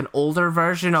of like an older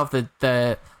version of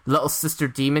the little sister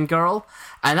demon girl,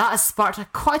 and that has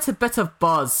sparked quite a bit of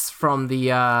buzz from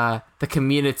the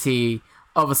community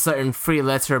of a certain free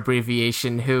letter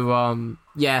abbreviation who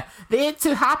they ain't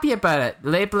too happy about it,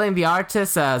 labeling the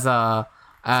artist as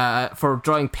for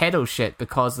drawing pedo shit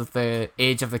because of the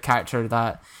age of the character,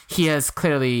 that he or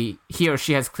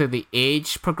she has clearly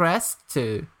age progressed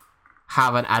to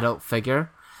have an adult figure.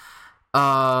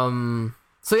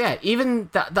 So yeah, even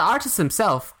the artist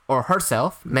himself or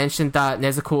herself mentioned that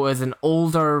Nezuko is an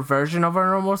older version of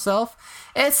her normal self.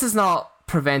 This has not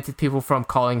prevented people from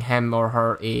calling him or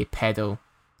her a pedo,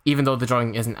 even though the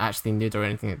drawing isn't actually nude or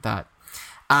anything like that.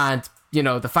 And you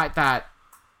know, the fact that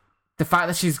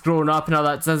she's grown up and all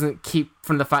that doesn't keep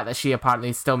from the fact that she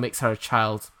apparently still makes her a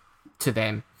child to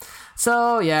them.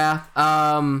 So yeah,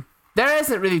 there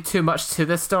isn't really too much to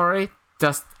this story.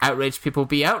 Just outraged people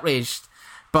be outraged.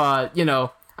 But, you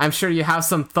know, I'm sure you have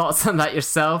some thoughts on that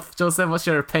yourself. Joseph, what's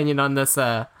your opinion on this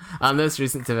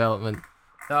recent development?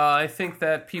 I think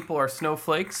that people are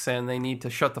snowflakes and they need to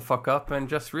shut the fuck up and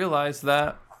just realize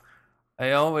that,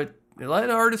 let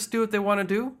artists do what they want to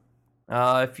do.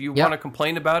 If you want to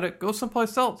complain about it, go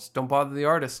someplace else. Don't bother the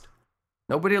artist.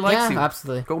 Nobody likes you.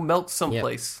 Absolutely. Go melt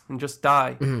someplace and just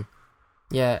die. Mm-hmm.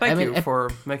 Yeah. Thank you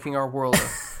for making our world a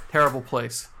terrible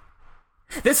place.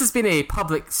 This has been a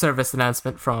public service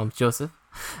announcement from Joseph.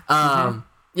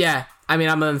 Yeah, I mean,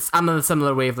 I'm on a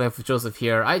similar wavelength with Joseph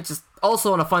here. I just,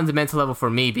 also on a fundamental level for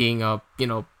me, being a,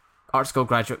 art school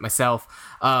graduate myself,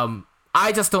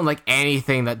 I just don't like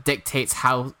anything that dictates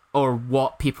how or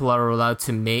what people are allowed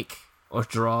to make or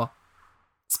draw.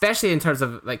 Especially in terms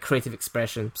of, like, creative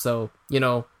expression. So,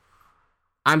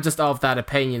 I'm just of that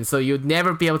opinion, so you'd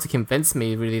never be able to convince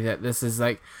me, really, that this is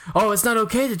like, oh, it's not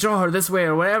okay to draw her this way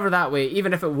or whatever that way,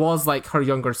 even if it was like her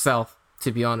younger self,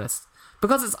 to be honest.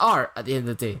 Because it's art, at the end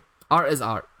of the day. Art is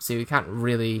art, so you can't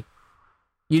really...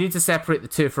 You need to separate the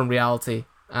two from reality,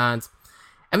 and...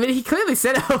 I mean, he clearly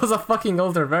said it was a fucking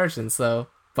older version, so...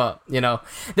 But,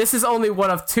 this is only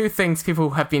one of two things people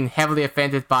have been heavily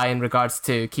offended by in regards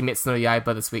to Kimetsu no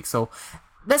Yaiba this week, so...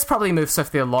 Let's probably move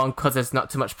swiftly along because there's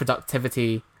not too much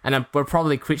productivity, and we're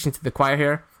probably preaching to the choir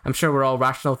here. I'm sure we're all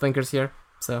rational thinkers here,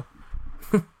 so.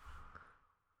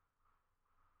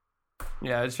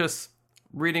 Yeah, it's just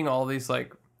reading all these,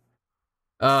 like,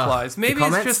 flies. Maybe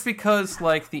it's just because,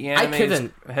 like, the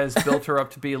anime has built her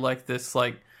up to be, like, this,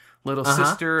 like, little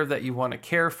sister that you want to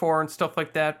care for and stuff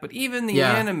like that. But even the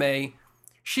anime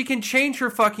She can change her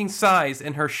fucking size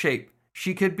and her shape.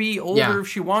 She could be older if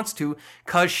she wants to,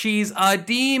 because she's a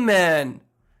demon.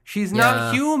 She's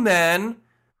not human.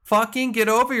 Fucking get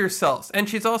over yourselves. And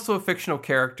she's also a fictional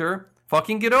character.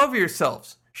 Fucking get over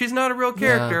yourselves. She's not a real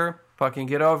character. Yeah. Fucking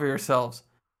get over yourselves.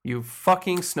 You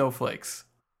fucking snowflakes.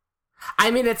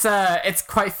 I mean, it's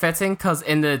quite fitting because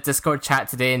in the Discord chat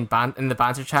today in the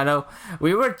banter channel,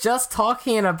 we were just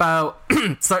talking about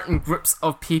certain groups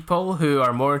of people who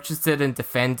are more interested in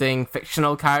defending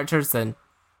fictional characters than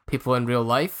people in real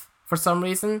life for some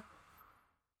reason.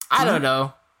 I don't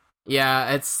know.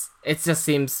 Yeah, it just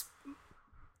seems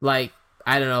like,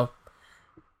 I don't know.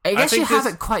 I guess you have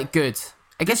it quite good.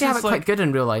 I guess you have it quite good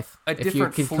in real life. A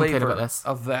different flavor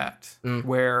of that,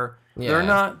 where they're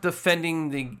not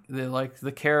defending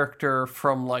the character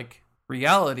from like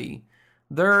reality.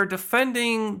 They're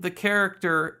defending the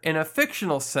character in a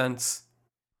fictional sense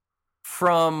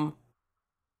from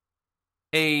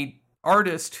a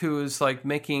artist who is like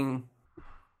making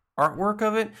artwork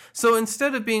of it. So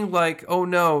instead of being like, oh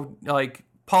no, like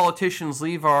politicians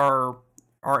leave our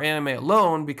anime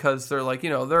alone because they're like,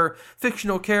 they're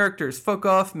fictional characters. Fuck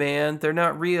off, man. They're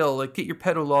not real. Like, get your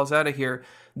pedo laws out of here.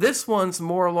 This one's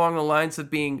more along the lines of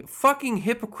being fucking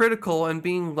hypocritical and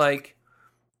being like,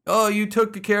 oh, you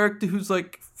took a character who's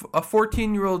like a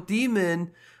 14-year-old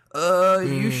demon.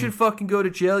 You should fucking go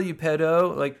to jail, you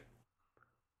pedo. Like,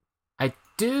 I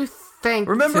do think...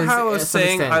 Remember how I was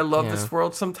saying I love this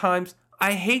world sometimes?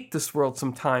 I hate this world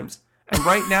sometimes. And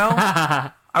right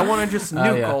now... I want to just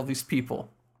nuke all these people.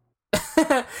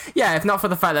 Yeah, if not for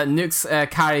the fact that nukes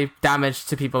carry damage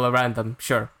to people around them,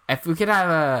 sure. If we could have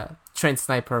a trained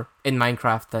sniper in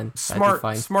Minecraft, then that'd be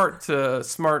fine. Smart,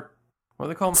 what do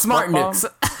they call them? Smart nukes.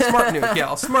 Smart nuke, yeah,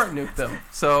 I'll smart nuke them.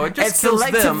 So it just kills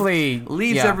them,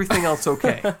 leaves everything else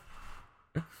okay.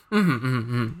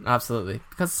 Absolutely.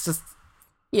 Because it's just...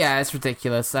 Yeah, it's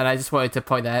ridiculous, and I just wanted to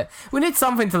point that out. We need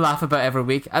something to laugh about every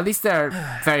week. At least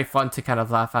they're very fun to kind of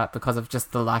laugh at because of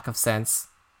just the lack of sense.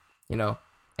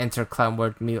 Enter clown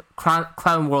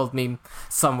world meme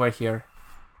somewhere here.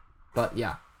 But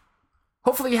yeah.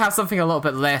 Hopefully you have something a little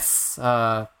bit less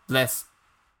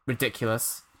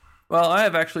ridiculous. Well, I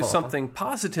have actually something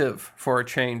positive for a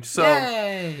change. So,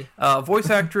 yay! Voice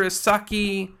actress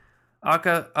Saki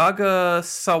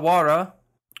Agasawara,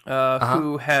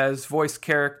 who has voiced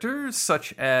characters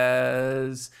such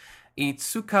as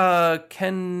Itsuka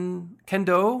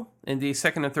Kendo in the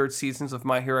second and third seasons of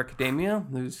My Hero Academia,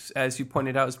 who's, as you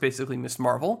pointed out, is basically Miss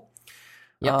Marvel.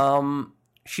 Yep.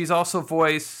 She's also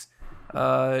voiced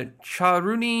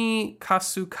Charuni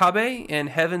Kasukabe in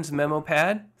Heaven's Memo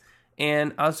Pad,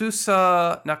 and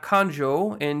Azusa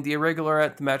Nakanjo in The Irregular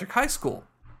at the Magic High School.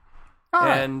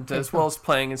 As well as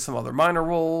playing in some other minor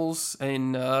roles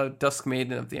in Dusk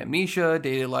Maiden of the Amnesia,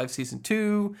 Day Live Season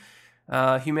 2,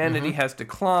 Humanity Has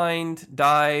Declined,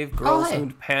 Dive, Girls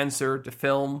und Panzer, the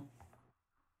film.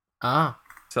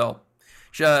 So,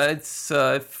 it's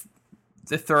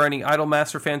if there are any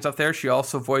Idolmaster fans out there, she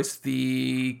also voiced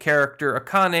the character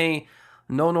Akane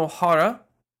Nonohara.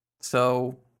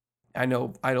 So, I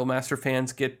know Idolmaster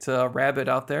fans get rabid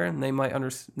out there, and they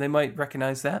might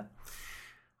recognize that.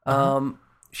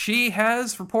 She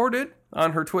has reported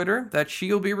on her Twitter that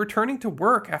she'll be returning to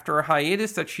work after a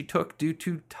hiatus that she took due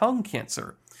to tongue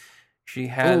cancer. She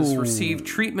has received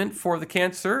treatment for the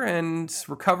cancer and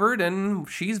recovered, and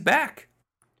she's back.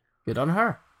 Good on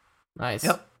her. Nice.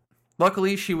 Yep.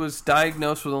 Luckily, she was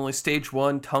diagnosed with only stage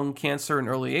 1 tongue cancer in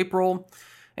early April,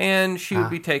 and she would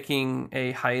be taking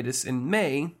a hiatus in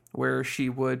May, where she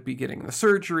would be getting the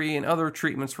surgery and other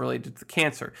treatments related to the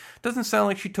cancer. Doesn't sound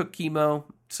like she took chemo,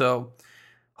 so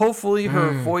hopefully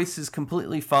her voice is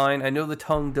completely fine. I know the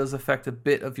tongue does affect a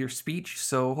bit of your speech,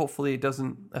 so hopefully it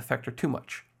doesn't affect her too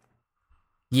much.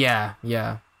 Yeah.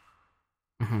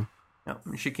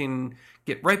 She can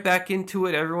get right back into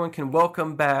it. Everyone can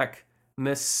welcome back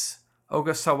Miss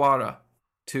Ogasawara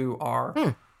to our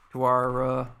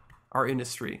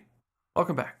industry.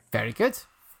 Welcome back. Very good.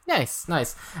 Nice.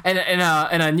 And in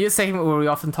a news segment where we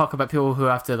often talk about people who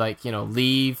have to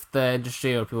leave the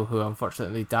industry or people who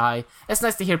unfortunately die, it's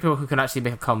nice to hear people who can actually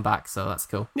make a comeback. So that's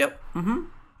cool. Yep.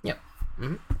 Yep.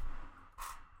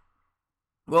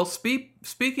 Well,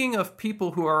 speaking of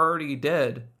people who are already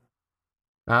dead.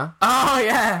 Oh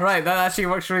yeah, right. That actually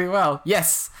works really well.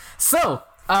 Yes. So,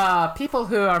 people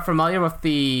who are familiar with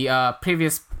the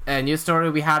previous news story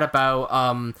we had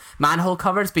about manhole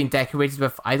covers being decorated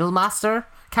with Idolmaster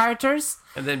characters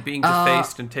and then being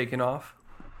defaced and taken off.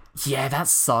 Yeah, that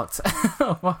sucked. I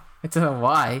don't know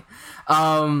why.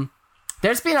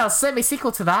 There's been a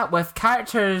semi-sequel to that with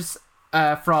characters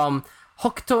from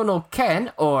Hokuto no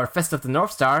Ken, or Fist of the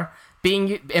North Star,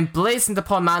 being emblazoned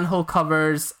upon manhole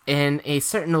covers in a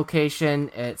certain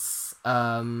location. It's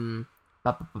in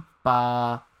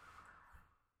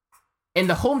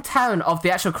the hometown of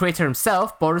the actual creator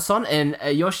himself, Boruson, in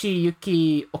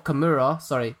Yoshiyuki Okamura.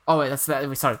 Sorry. Oh wait,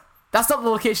 sorry. That's not the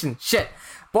location. Shit.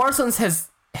 Boruson's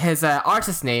his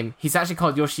artist name. He's actually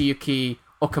called Yoshiyuki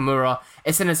Okamura.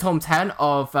 It's in his hometown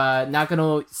of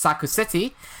Nagano Saku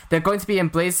City. They're going to be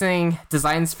emblazoning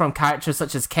designs from characters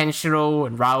such as Kenshiro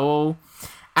and Rao.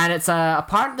 And it's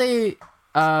apparently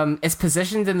it's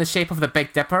positioned in the shape of the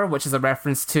Big Dipper, which is a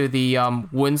reference to the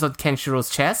wounds on Kenshiro's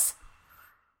chest.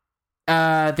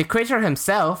 The creator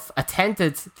himself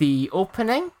attended the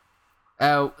opening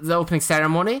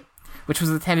ceremony, which was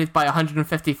attended by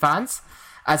 150 fans,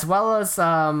 as well as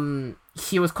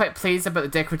he was quite pleased about the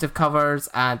decorative covers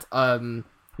and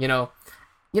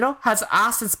has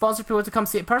asked and sponsored people to come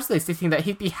see it personally, stating that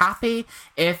he'd be happy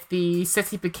if the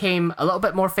city became a little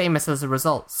bit more famous as a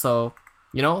result. So,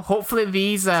 hopefully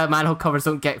these manhole covers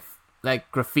don't get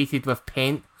like graffitied with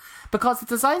paint, because the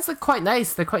designs look quite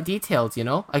nice. They're quite detailed,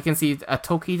 I can see a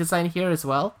Toki design here as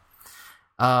well.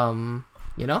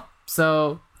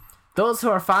 So those who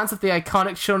are fans of the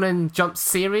iconic Shonen Jump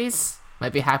series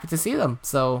might be happy to see them.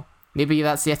 So maybe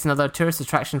that's yet another tourist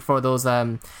attraction for those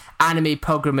anime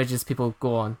pilgrimages people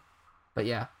go on. But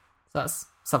yeah, so that's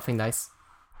something nice.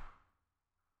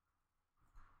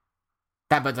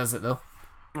 That bit does it though.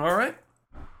 All right.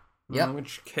 Yep. In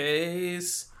which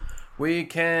case, we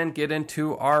can get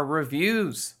into our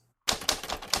reviews.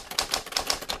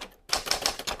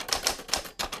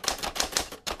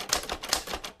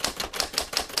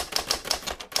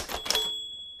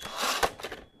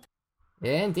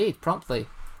 Yeah, indeed, promptly.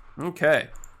 Okay.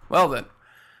 Well then,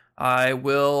 I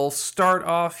will start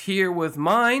off here with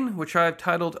mine, which I've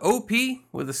titled OP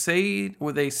with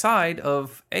a side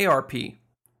of ARP.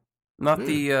 Not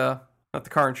the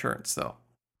car insurance though.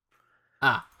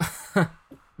 Ah.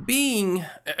 Being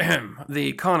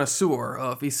the connoisseur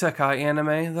of isekai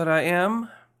anime that I am,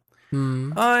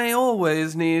 I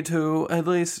always need to at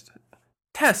least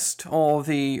test all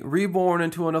the reborn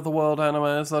into another world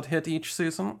animes that hit each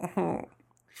season.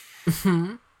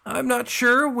 I'm not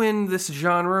sure when this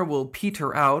genre will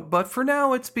peter out, but for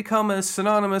now it's become as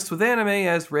synonymous with anime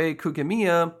as Rei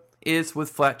Kugemiya is with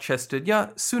flat-chested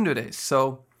tsunderes.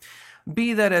 So,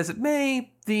 be that as it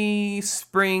may, the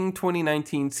spring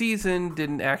 2019 season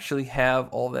didn't actually have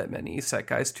all that many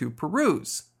isekais to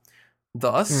peruse.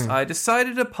 Thus, I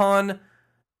decided upon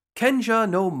Kenja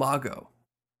no Mago,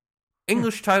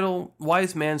 English title,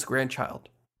 Wise Man's Grandchild,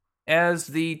 as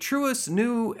the truest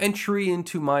new entry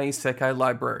into my isekai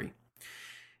library.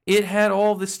 It had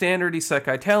all the standard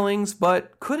isekai tellings,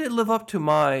 but could it live up to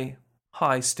my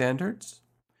high standards?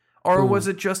 Or was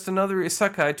it just another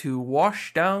isekai to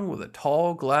wash down with a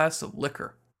tall glass of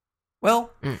liquor?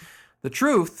 Well, the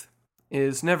truth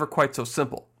is never quite so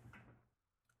simple.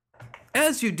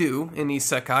 As you do in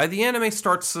isekai, the anime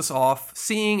starts us off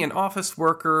seeing an office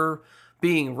worker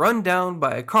being run down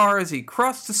by a car as he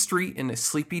crossed the street in his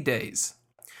sleepy days.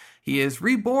 He is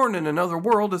reborn in another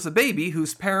world as a baby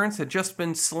whose parents had just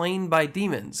been slain by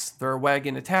demons, their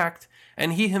wagon attacked,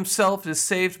 and he himself is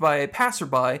saved by a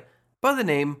passerby by the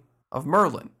name of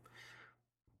Merlin.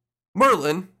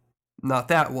 Merlin, not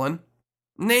that one,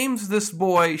 names this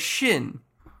boy Shin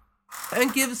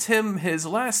and gives him his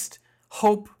last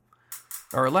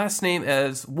name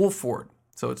as Wolford.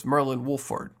 So it's Merlin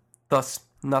Wolford. Thus,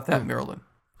 not that Merlin.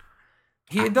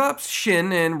 He adopts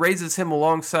Shin and raises him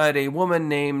alongside a woman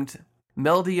named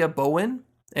Meldia Bowen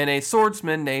and a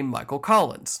swordsman named Michael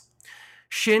Collins.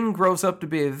 Shin grows up to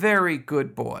be a very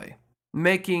good boy,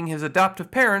 making his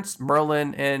adoptive parents,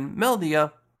 Merlin and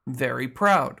Meldia, very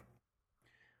proud.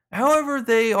 However,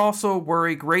 they also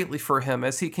worry greatly for him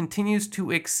as he continues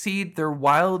to exceed their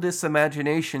wildest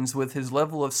imaginations with his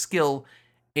level of skill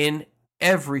in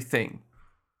everything.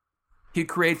 He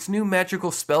creates new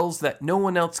magical spells that no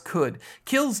one else could,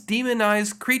 kills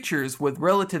demonized creatures with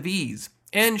relative ease,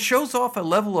 and shows off a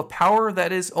level of power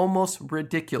that is almost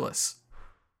ridiculous.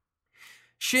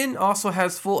 Shin also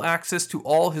has full access to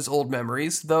all his old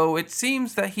memories, though it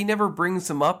seems that he never brings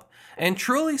them up, and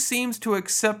truly seems to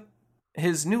accept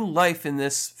his new life in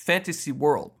this fantasy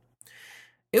world.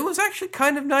 It was actually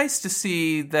kind of nice to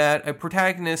see that a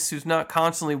protagonist who's not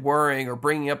constantly worrying or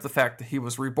bringing up the fact that he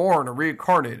was reborn or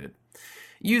reincarnated,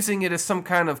 using it as some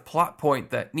kind of plot point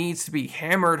that needs to be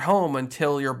hammered home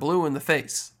until you're blue in the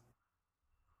face.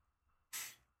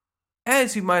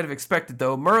 As you might have expected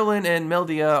though, Merlin and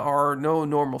Meldia are no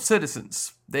normal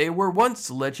citizens. They were once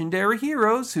legendary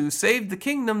heroes who saved the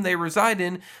kingdom they reside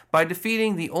in by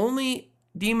defeating the only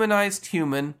demonized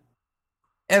human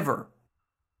ever.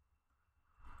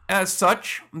 As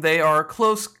such, they are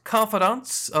close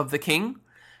confidants of the king,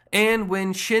 and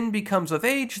when Shin becomes of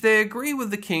age, they agree with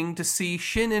the king to see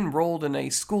Shin enrolled in a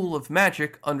school of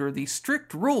magic under the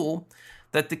strict rule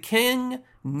that the king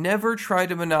never try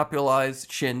to monopolize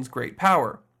Shin's great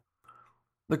power.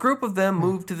 The group of them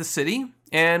move to the city,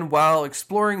 and while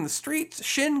exploring the streets,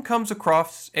 Shin comes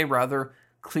across a rather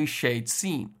cliched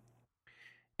scene.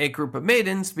 A group of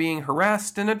maidens being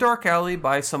harassed in a dark alley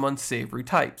by some unsavory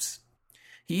types.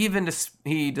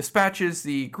 He dispatches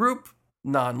the group,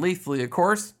 non-lethally of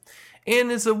course,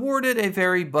 and is awarded a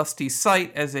very busty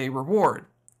sight as a reward,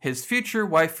 his future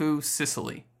waifu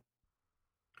Cicely.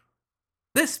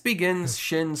 This begins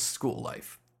Shin's school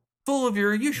life, full of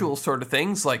your usual sort of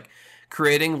things like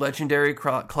creating legendary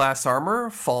class armor,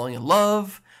 falling in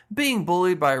love, being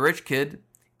bullied by a rich kid,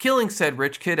 killing said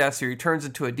rich kid as he turns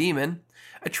into a demon,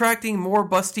 attracting more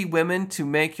busty women to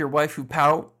make your waifu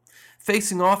pout,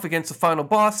 facing off against the final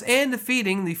boss, and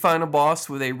defeating the final boss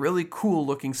with a really cool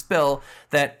looking spell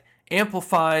that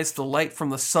amplifies the light from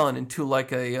the sun into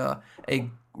like a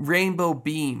rainbow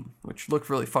beam, which looked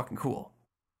really fucking cool.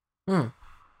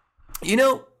 You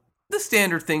know, the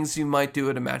standard things you might do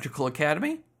at a magical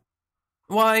academy.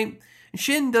 Why,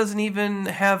 Shin doesn't even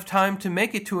have time to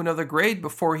make it to another grade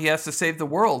before he has to save the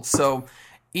world, so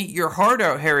eat your heart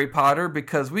out, Harry Potter,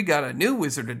 because we got a new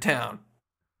wizard in town.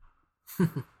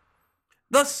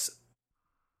 Thus,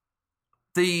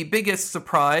 the biggest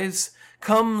surprise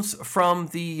comes from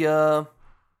the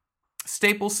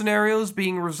staple scenarios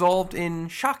being resolved in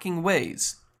shocking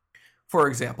ways. For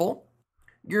example,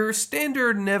 your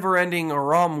standard never-ending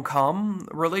rom-com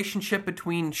relationship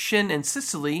between Shin and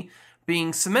Cicely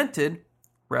being cemented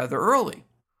rather early.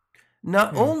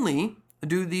 Not only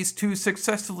do these two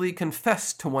successfully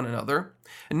confess to one another,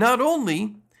 not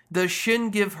only does Shin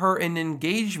give her an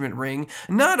engagement ring,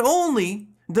 not only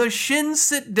does Shin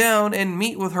sit down and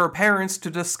meet with her parents to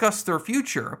discuss their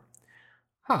future,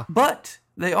 but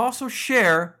they also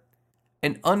share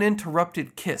an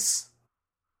uninterrupted kiss.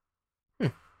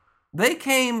 They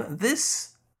came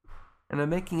this, and I'm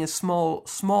making a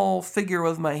small figure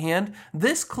with my hand,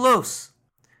 this close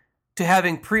to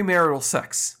having premarital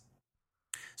sex.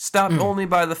 Stopped only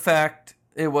by the fact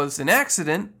it was an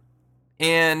accident,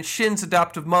 and Shin's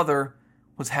adoptive mother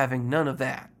was having none of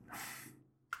that.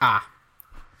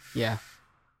 Yeah.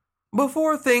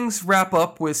 Before things wrap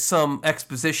up with some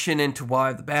exposition into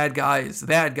why the bad guy is the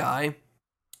bad guy,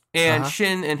 and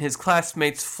Shin and his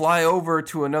classmates fly over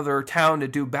to another town to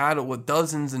do battle with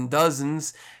dozens and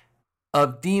dozens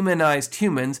of demonized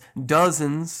humans,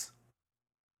 dozens.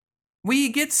 We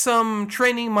get some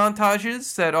training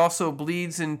montages that also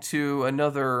bleeds into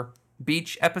another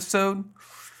beach episode.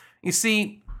 You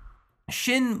see,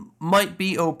 Shin might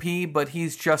be OP, but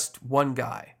he's just one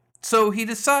guy. So he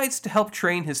decides to help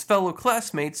train his fellow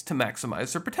classmates to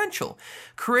maximize their potential,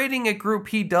 creating a group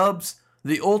he dubs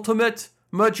the Ultimate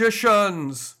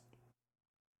Magicians.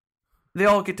 They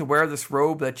all get to wear this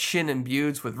robe that Shin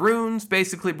imbues with runes,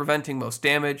 basically preventing most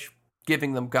damage,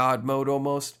 giving them god mode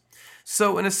almost.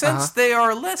 So in a sense, they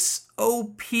are less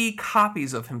OP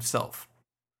copies of himself.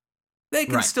 They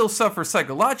can still suffer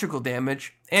psychological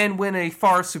damage, and when a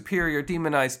far superior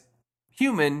demonized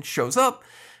human shows up,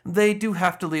 they do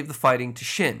have to leave the fighting to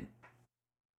Shin.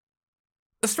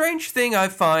 The strange thing I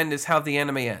find is how the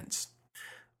anime ends.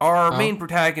 Our main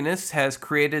protagonist has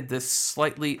created this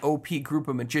slightly OP group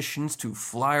of magicians to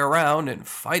fly around and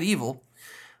fight evil,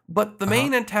 but the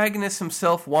main antagonist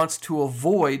himself wants to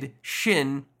avoid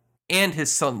Shin and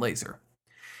his sun laser.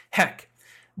 Heck,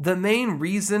 the main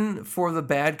reason for the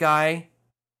bad guy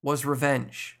was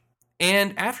revenge.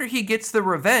 And after he gets the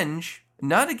revenge,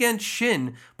 not against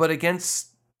Shin, but against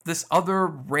this other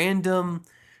random,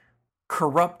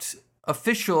 corrupt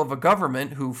official of a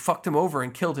government who fucked him over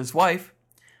and killed his wife,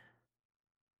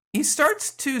 he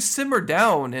starts to simmer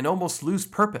down and almost lose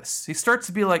purpose. He starts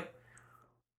to be like,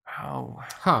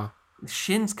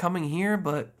 Shin's coming here,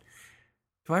 but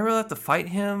do I really have to fight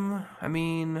him? I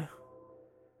mean,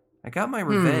 I got my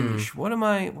revenge. What am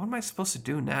I supposed to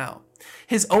do now?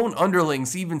 His own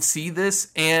underlings even see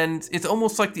this, and it's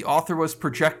almost like the author was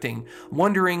projecting,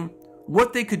 wondering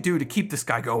what they could do to keep this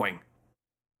guy going.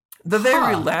 The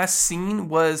very last scene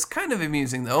was kind of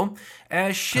amusing, though,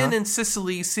 as Shin and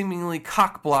Cicely seemingly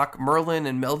cockblock Merlin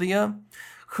and Meldia,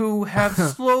 who have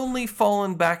slowly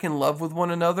fallen back in love with one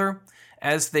another,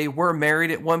 as they were married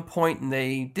at one point and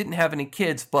they didn't have any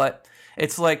kids, but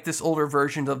it's like this older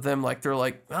version of them, like they're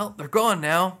like, well, they're gone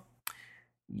now.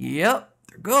 Yep,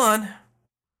 they're gone.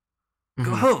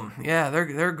 Go home. Yeah,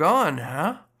 they're gone,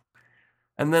 huh?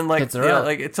 And then, like, Kids are out.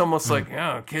 like it's almost like,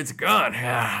 oh, kids are gone.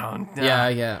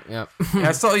 Yeah.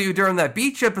 I saw you during that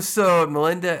beach episode,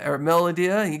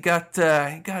 Melodia. You got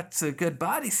a good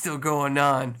body still going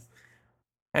on.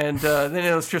 And then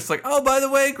it was just like, oh, by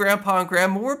the way, Grandpa and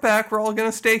Grandma, we're back. We're all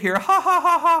going to stay here. Ha, ha,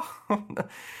 ha,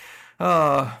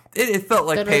 ha. It felt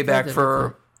like payback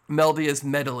for Meldia's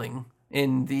meddling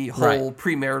in the whole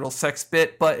premarital sex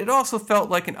bit, but it also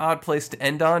felt like an odd place to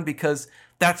end on because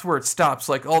that's where it stops.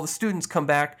 Like, all the students come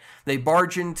back, they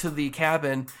barge into the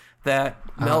cabin that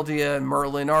Meldia and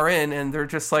Merlin are in, and they're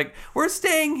just like, we're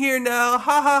staying here now,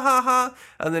 ha ha ha ha.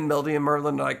 And then Meldia and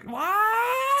Merlin are like,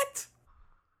 what?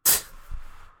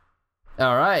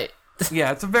 All right.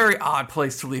 Yeah, it's a very odd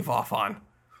place to leave off on.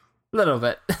 A little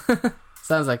bit.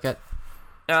 Sounds like it.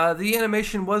 The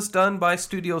animation was done by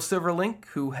Studio Silverlink,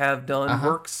 who have done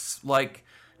works like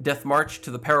Death March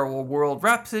to the Parallel World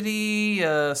Rhapsody,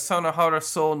 Sanahara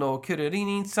Soul no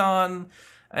Kiririn-san,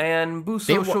 and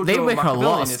Buso Shoujo They make a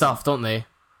lot of Machiavellianism. stuff, don't they?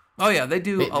 Oh yeah, they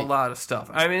do a lot of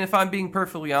stuff. I mean, if I'm being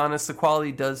perfectly honest, the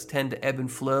quality does tend to ebb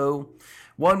and flow.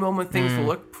 One moment things will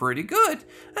look pretty good,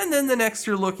 and then the next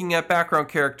you're looking at background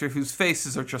character whose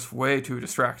faces are just way too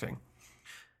distracting.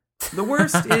 The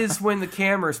worst is when the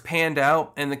camera's panned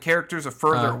out and the characters are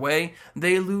further away,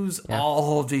 they lose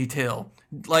all detail.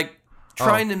 Like,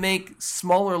 trying to make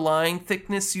smaller line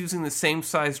thickness using the same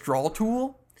size draw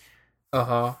tool.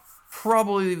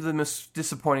 Probably the most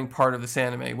disappointing part of this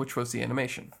anime, which was the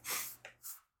animation.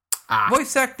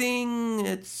 Voice acting,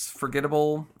 it's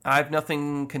forgettable. I have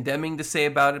nothing condemning to say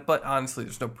about it, but honestly,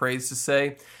 there's no praise to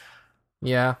say.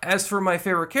 Yeah. As for my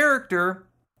favorite character,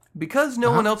 because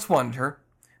no one else wanted her,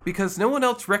 because no one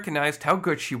else recognized how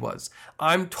good she was,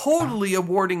 I'm totally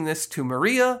awarding this to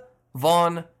Maria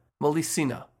von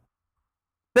Melicina.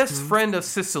 Best friend of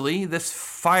Sicily, this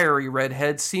fiery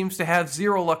redhead seems to have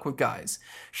zero luck with guys.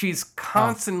 She's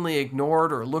constantly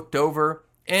ignored or looked over,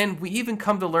 and we even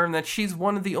come to learn that she's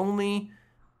one of the only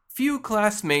few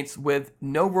classmates with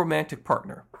no romantic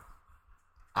partner.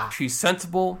 She's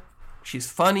sensible,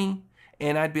 she's funny,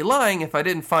 and I'd be lying if I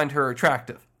didn't find her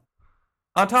attractive.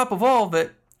 On top of all of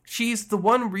it, she's the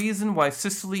one reason why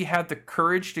Sicily had the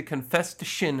courage to confess to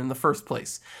Shin in the first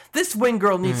place. This wing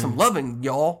girl needs some loving,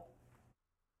 y'all.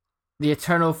 The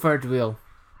eternal third wheel.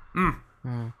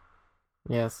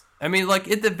 Yes. I mean, like,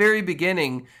 at the very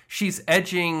beginning, she's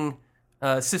edging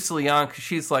Sicily on because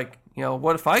she's like, you know,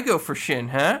 what if I go for Shin,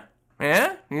 huh?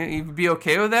 Yeah? You'd be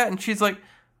okay with that? And she's like,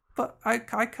 but I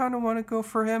kind of want to go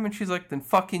for him. And she's like, then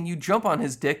fucking you jump on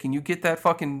his dick and you get that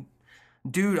fucking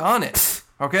dude on it,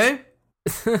 okay?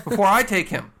 Before I take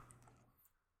him.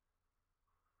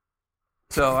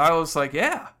 So I was like,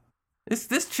 yeah,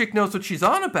 this chick knows what she's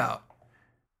on about.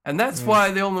 And that's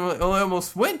why they only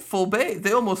almost went full bait.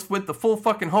 They almost went the full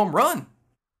fucking home run.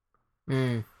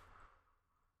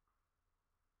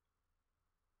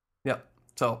 Yep.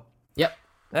 So. Yep.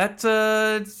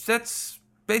 That's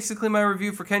basically my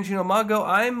review for Kenji no Mago.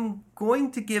 I'm going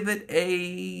to give it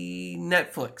a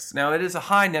Netflix. Now, it is a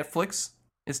high Netflix.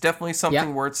 It's definitely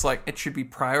something where it's like, it should be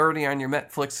priority on your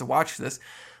Netflix to watch this.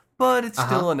 But it's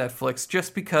still a Netflix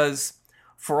just because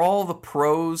for all the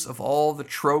pros of all the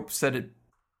tropes that it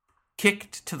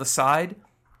kicked to the side,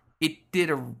 it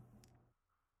did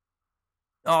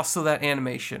also that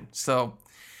animation. So,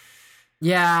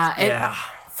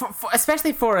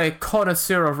 Especially for a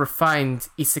connoisseur of refined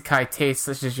isekai taste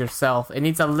such as yourself, it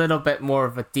needs a little bit more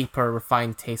of a deeper,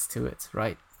 refined taste to it,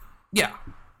 right? Yeah.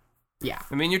 Yeah.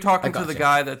 I mean, you're talking to the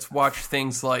guy that's watched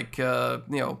things like,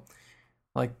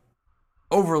 like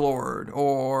Overlord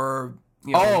or,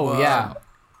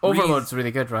 Overlord's really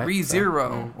good, right?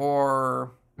 ReZero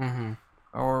or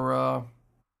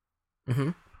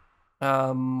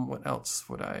what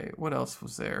else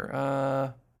was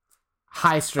there?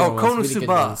 High String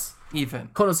Konosuba, really even.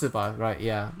 Konosuba, right,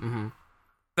 yeah.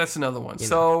 That's another one.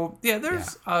 So,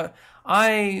 there's...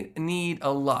 I need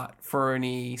a lot for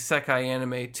any isekai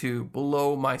anime to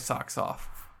blow my socks off.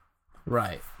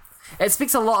 Right. It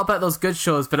speaks a lot about those good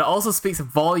shows, but it also speaks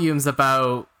volumes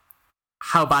about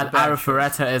how bad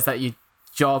Arifureta is that you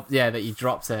dropped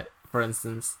it, for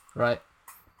instance, right?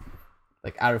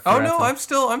 Like Arifureta. Oh no, I'm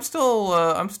still. Oh,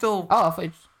 I thought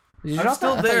you I'm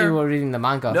still I there. thought you were reading the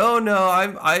manga. No,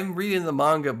 I'm reading the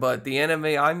manga, but the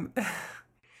anime,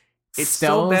 it's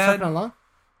still so bad. Along?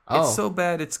 It's so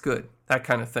bad, it's good. That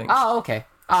kind of thing. Oh, okay.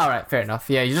 All right, fair enough.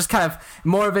 Yeah, you just kind of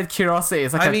morbid curiosity.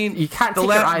 It's like you can't take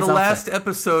your eyes off the last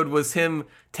episode was him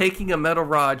taking a metal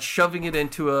rod, shoving it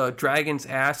into a dragon's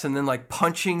ass, and then like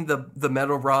punching the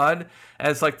metal rod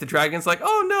as like the dragon's like,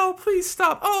 "Oh no, please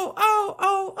stop!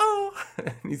 Oh!"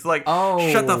 And he's like,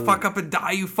 "Shut the fuck up and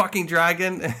die, you fucking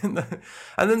dragon!"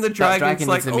 And then the dragon's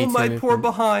like, "Oh my poor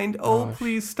behind! Oh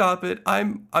please stop it!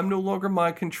 I'm no longer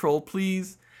mind control,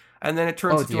 please." And then it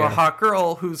turns into a hot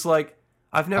girl who's like,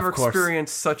 "I've never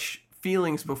experienced such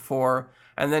feelings before."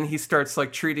 And then he starts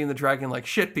like treating the dragon like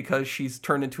shit because she's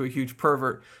turned into a huge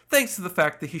pervert, thanks to the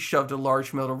fact that he shoved a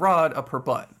large metal rod up her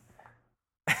butt.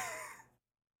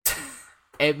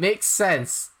 It makes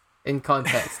sense in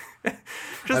context.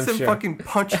 Just him fucking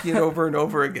punching it over and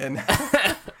over again.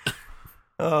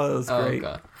 Oh, that was great.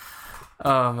 God.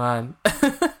 Oh, man.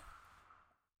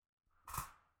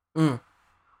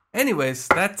 Anyways,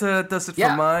 that does it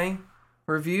for my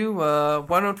review.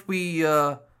 Why don't we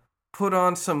put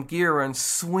on some gear and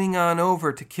swing on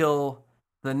over to kill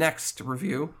the next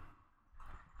review?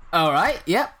 All right.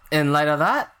 Yep. In light of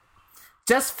that,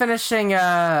 just finishing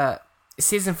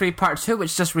season 3 part 2,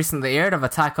 which just recently aired, of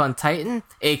Attack on Titan,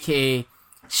 aka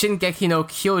Shingeki no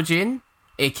Kyojin,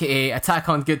 aka Attack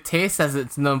on Good Taste, as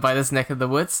it's known by this neck of the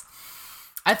woods.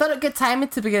 I thought it good timing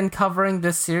to begin covering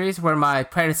this series where my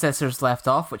predecessors left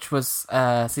off, which was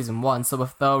season 1, so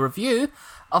with the review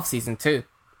of season 2.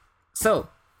 So,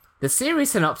 the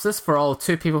series synopsis for all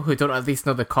 2 people who don't at least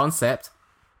know the concept: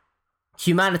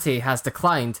 humanity has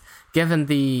declined given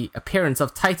the appearance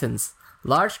of titans,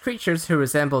 large creatures who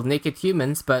resemble naked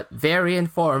humans but vary in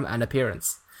form and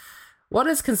appearance. What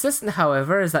is consistent,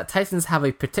 however, is that titans have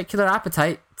a particular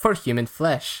appetite for human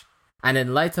flesh. And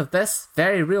in light of this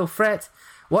very real threat,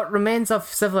 what remains of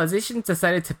civilization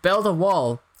decided to build a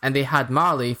wall, and they had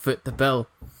Marley foot the bill.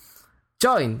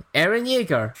 Join Eren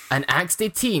Yeager, an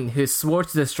angsty teen who swore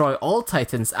to destroy all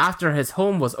titans after his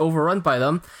home was overrun by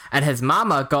them and his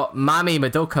mama got Mami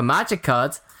Madoka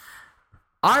Magicad.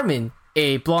 Armin,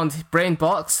 a blonde brain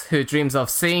box who dreams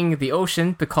of seeing the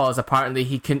ocean because apparently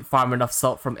he couldn't farm enough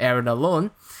salt from Eren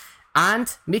alone. And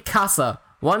Mikasa,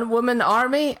 one-woman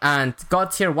army and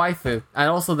god-tier waifu, and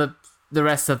also the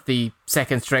rest of the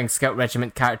second-string Scout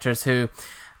Regiment characters who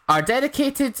are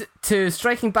dedicated to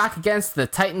striking back against the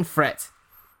Titan threat.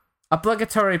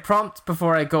 Obligatory prompt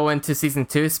before I go into Season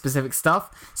 2 specific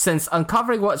stuff, since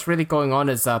uncovering what's really going on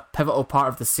is a pivotal part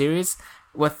of the series,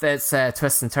 with its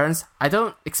twists and turns. I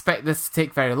don't expect this to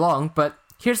take very long, but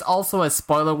here's also a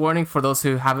spoiler warning for those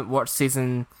who haven't watched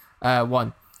Season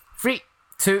 1. 3,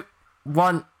 2,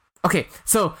 1... Okay,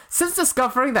 so since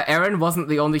discovering that Eren wasn't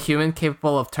the only human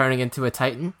capable of turning into a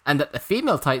Titan, and that the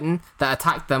female Titan that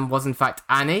attacked them was in fact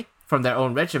Annie from their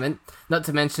own regiment, not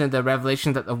to mention the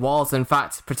revelation that the walls, in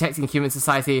fact, protecting human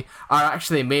society are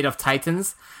actually made of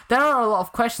Titans, there are a lot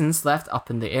of questions left up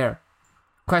in the air.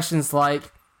 Questions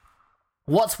like,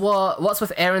 what's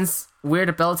with Eren's weird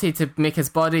ability to make his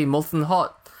body molten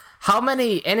hot? How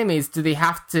many enemies do they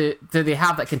have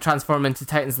that can transform into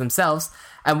Titans themselves,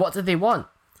 and what do they want?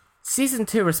 Season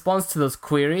 2 responds to those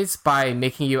queries by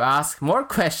making you ask more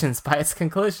questions by its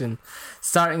conclusion,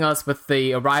 starting us with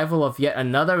the arrival of yet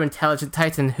another intelligent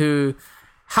Titan who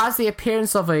has the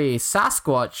appearance of a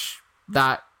Sasquatch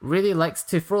that really likes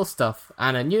to throw stuff,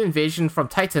 and a new invasion from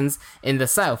Titans in the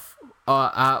south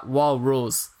at Wall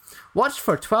Rose. Watch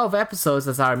for 12 episodes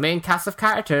as our main cast of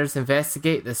characters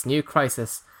investigate this new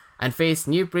crisis and face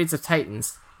new breeds of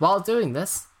Titans. While doing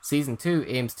this, Season 2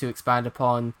 aims to expand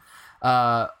upon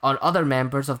other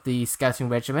members of the Scouting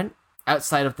Regiment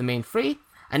outside of the main three,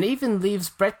 and even leaves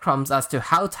breadcrumbs as to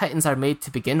how Titans are made to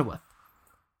begin with.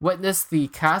 Witness the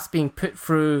cast being put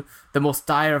through the most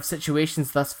dire of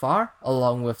situations thus far,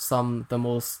 along with some of the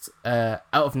most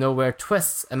out-of-nowhere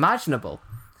twists imaginable.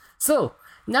 So,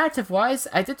 narrative-wise,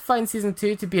 I did find Season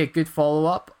 2 to be a good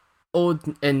follow-up,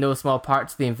 owed in no small part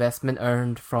to the investment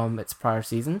earned from its prior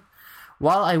season.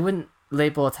 While I wouldn't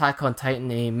label Attack on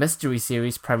Titan a mystery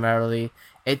series primarily,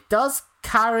 it does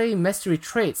carry mystery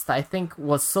traits that I think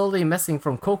was solely missing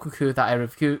from Kokoku that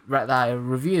I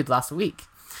reviewed last week,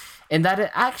 in that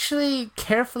it actually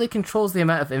carefully controls the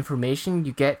amount of information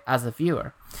you get as a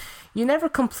viewer. You never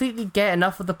completely get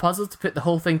enough of the puzzle to put the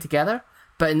whole thing together,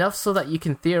 but enough so that you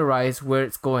can theorize where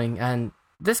it's going, and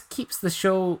this keeps the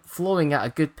show flowing at a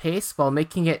good pace while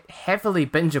making it heavily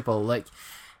bingeable. Like,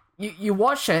 you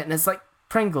watch it and it's like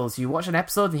Pringles. You watch an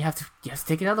episode and you have to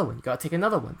take another one. You gotta take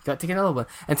another one. You gotta take another one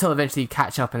until eventually you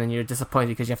catch up, and then you're disappointed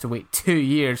because you have to wait 2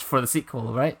 years for the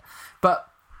sequel, right? But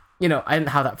you know, I didn't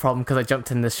have that problem because I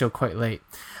jumped in this show quite late.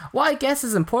 What I guess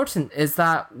is important is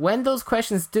that when those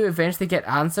questions do eventually get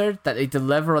answered, that they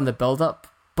deliver on the build-up,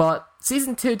 but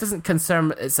Season 2 doesn't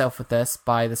concern itself with this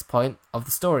by this point of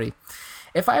the story.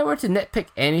 If I were to nitpick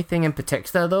anything in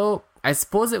particular, though, I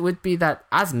suppose it would be that,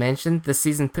 as mentioned, this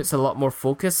season puts a lot more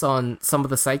focus on some of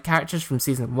the side characters from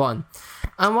Season 1.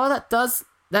 And while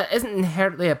that isn't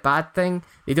inherently a bad thing,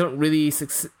 they don't really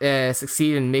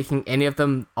succeed in making any of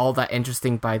them all that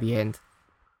interesting by the end.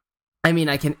 I mean,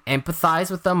 I can empathize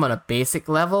with them on a basic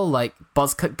level, like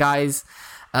Buzzcut Guy's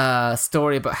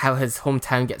story about how his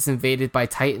hometown gets invaded by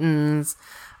Titans.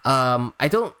 I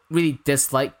don't really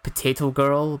dislike Potato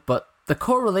Girl, but the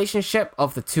core relationship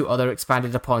of the two other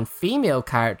expanded upon female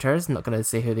characters, I'm not going to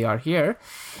say who they are here,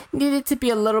 needed to be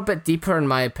a little bit deeper in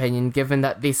my opinion, given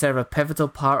that they serve a pivotal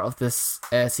part of this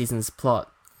season's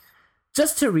plot.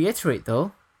 Just to reiterate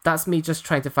though, that's me just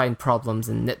trying to find problems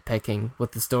and nitpicking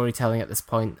with the storytelling at this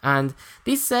point, and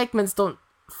these segments don't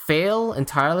fail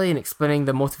entirely in explaining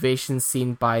the motivations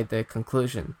seen by the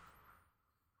conclusion.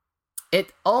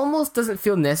 It almost doesn't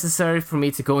feel necessary for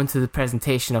me to go into the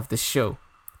presentation of this show,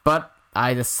 but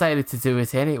I decided to do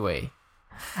it anyway.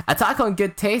 Attack on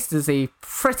Good Taste is a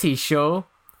pretty show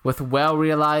with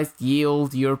well-realised, ye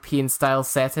olde European-style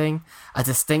setting, a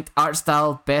distinct art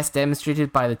style best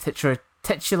demonstrated by the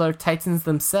titular Titans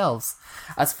themselves.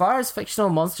 As far as fictional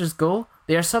monsters go,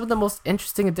 they are some of the most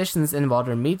interesting additions in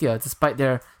modern media, despite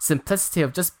their simplicity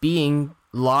of just being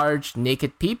large,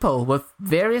 naked people with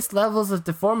various levels of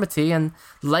deformity and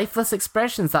lifeless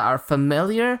expressions that are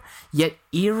familiar, yet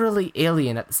eerily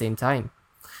alien at the same time.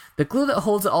 The glue that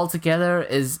holds it all together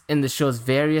is in the show's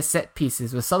various set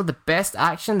pieces, with some of the best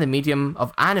action the medium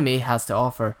of anime has to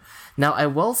offer. Now, I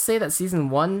will say that Season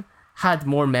 1 had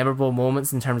more memorable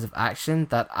moments in terms of action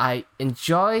that I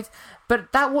enjoyed,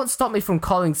 but that won't stop me from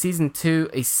calling Season 2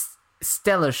 a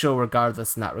stellar show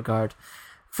regardless in that regard.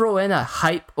 Throw in a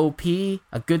hype OP,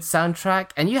 a good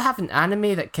soundtrack, and you have an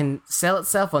anime that can sell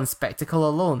itself on spectacle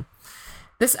alone.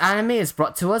 This anime is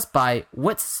brought to us by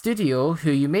Wit Studio, who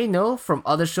you may know from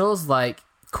other shows like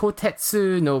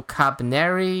Kotetsujo no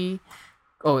Kabineri,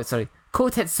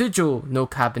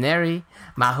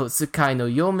 Mahotsukai no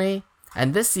Yome,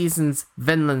 and this season's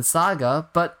Vinland Saga,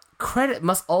 but credit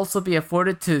must also be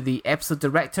afforded to the episode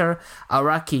director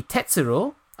Araki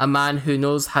Tetsuro, a man who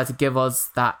knows how to give us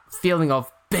that feeling of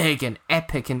big and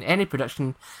epic in any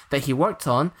production that he worked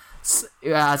on,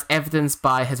 as evidenced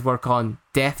by his work on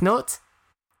Death Note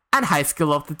and High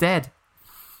School of the Dead.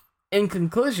 In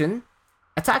conclusion,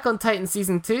 Attack on Titan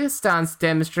Season 2 stands to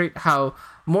demonstrate how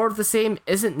more of the same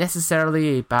isn't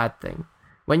necessarily a bad thing.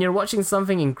 When you're watching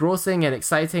something engrossing and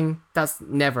exciting, that's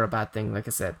never a bad thing, like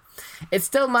I said. It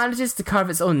still manages to carve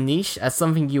its own niche as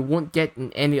something you won't get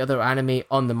in any other anime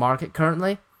on the market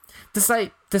currently.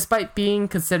 Despite being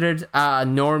considered a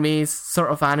normies sort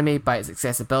of anime by its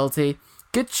accessibility,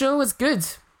 good show is good,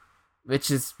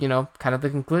 which is, kind of the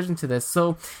conclusion to this.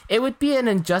 So it would be an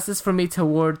injustice for me to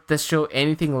award this show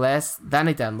anything less than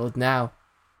a download now.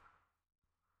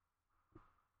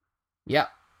 Yep.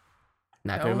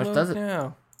 That pretty much does it.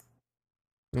 Now.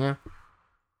 Yeah.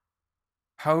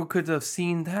 How could have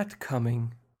seen that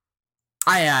coming?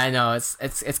 I know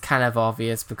it's kind of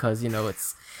obvious because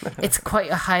it's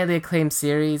quite a highly acclaimed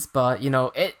series, but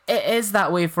it is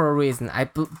that way for a reason. I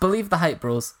believe the hype,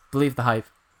 bros. Believe the hype.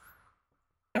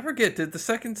 I forget. Did the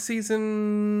second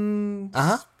season?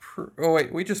 Oh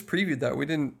wait, we just previewed that. We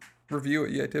didn't review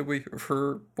it yet, did we?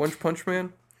 For One Punch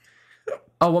Man.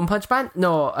 Oh, One Punch Man?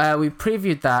 No, we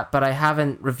previewed that, but I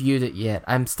haven't reviewed it yet.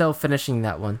 I'm still finishing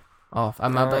that one off.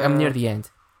 I'm near the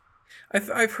end.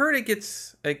 I've heard it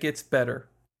gets better.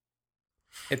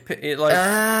 It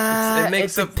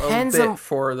makes up a bit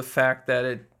for the fact that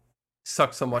it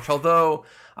sucks so much. Although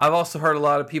I've also heard a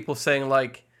lot of people saying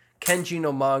like Kenji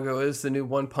no Mago is the new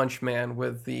One Punch Man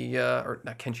with the or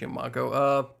not Kenji no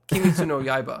Mago, Kimetsu no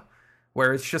Yaiba,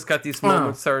 where it's just got these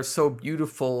moments that are so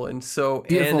beautiful and so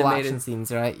beautiful animated action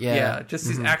scenes, right? Yeah, just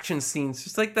these action scenes,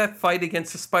 just like that fight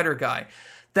against the spider guy.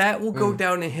 That will go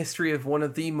down in history of one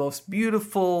of the most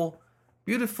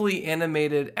beautifully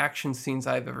animated action scenes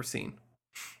I've ever seen.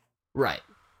 Right.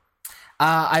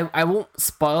 I won't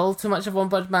spoil too much of One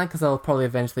Punch Man because I'll probably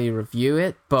eventually review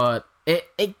it, but it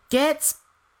gets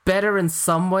better in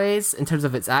some ways in terms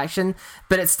of its action,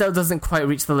 but it still doesn't quite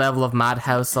reach the level of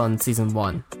Madhouse on Season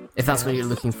 1, if that's what you're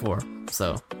looking for.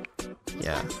 So,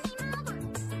 yeah.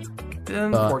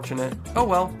 Unfortunate. Oh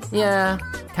well. Yeah,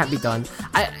 can't be done.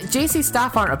 JC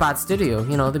staff aren't a bad studio.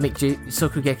 They make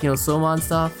Shokugeki no Soma and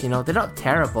stuff. They're not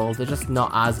terrible. They're just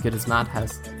not as good as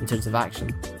Madhouse in terms of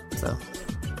action. So,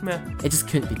 it just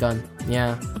couldn't be done.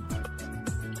 Yeah.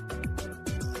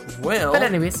 Well. But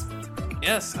anyways.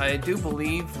 Yes, I do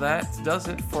believe that does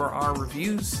it for our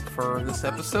reviews for this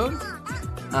episode.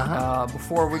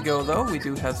 Before we go, though, we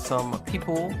do have some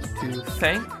people to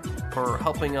thank for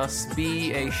helping us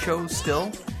be a show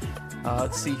still.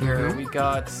 Let's see here. We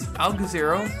got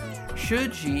Algazero,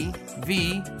 Shuji,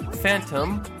 V,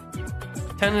 Phantom,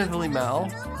 Tentatively Mal.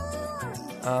 Is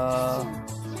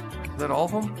that all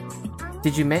of them?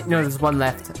 Did you mention? No, there's one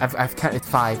left. I've counted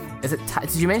 5. Is it?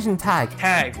 Did you mention Tag?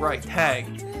 Tag, right? Tag.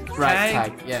 Right,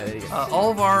 Tag. Yeah, there you go.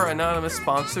 All of our anonymous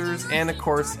sponsors, and of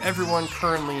course everyone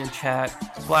currently in chat: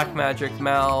 Black Magic,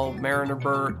 Mal, Mariner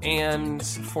Burt, and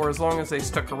for as long as they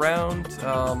stuck around,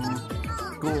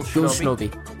 Ghoul Shinobi.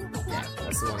 Yeah,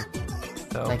 that's the one.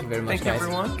 So, thank you very much, thank guys.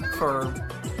 everyone for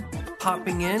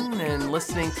popping in and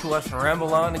listening to us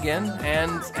ramble on again.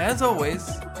 And as always,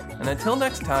 and until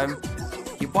next time,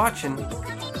 keep watching,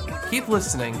 keep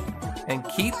listening, and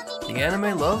keep the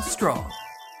anime love strong.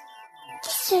 キ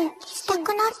スした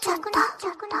くなっちゃった。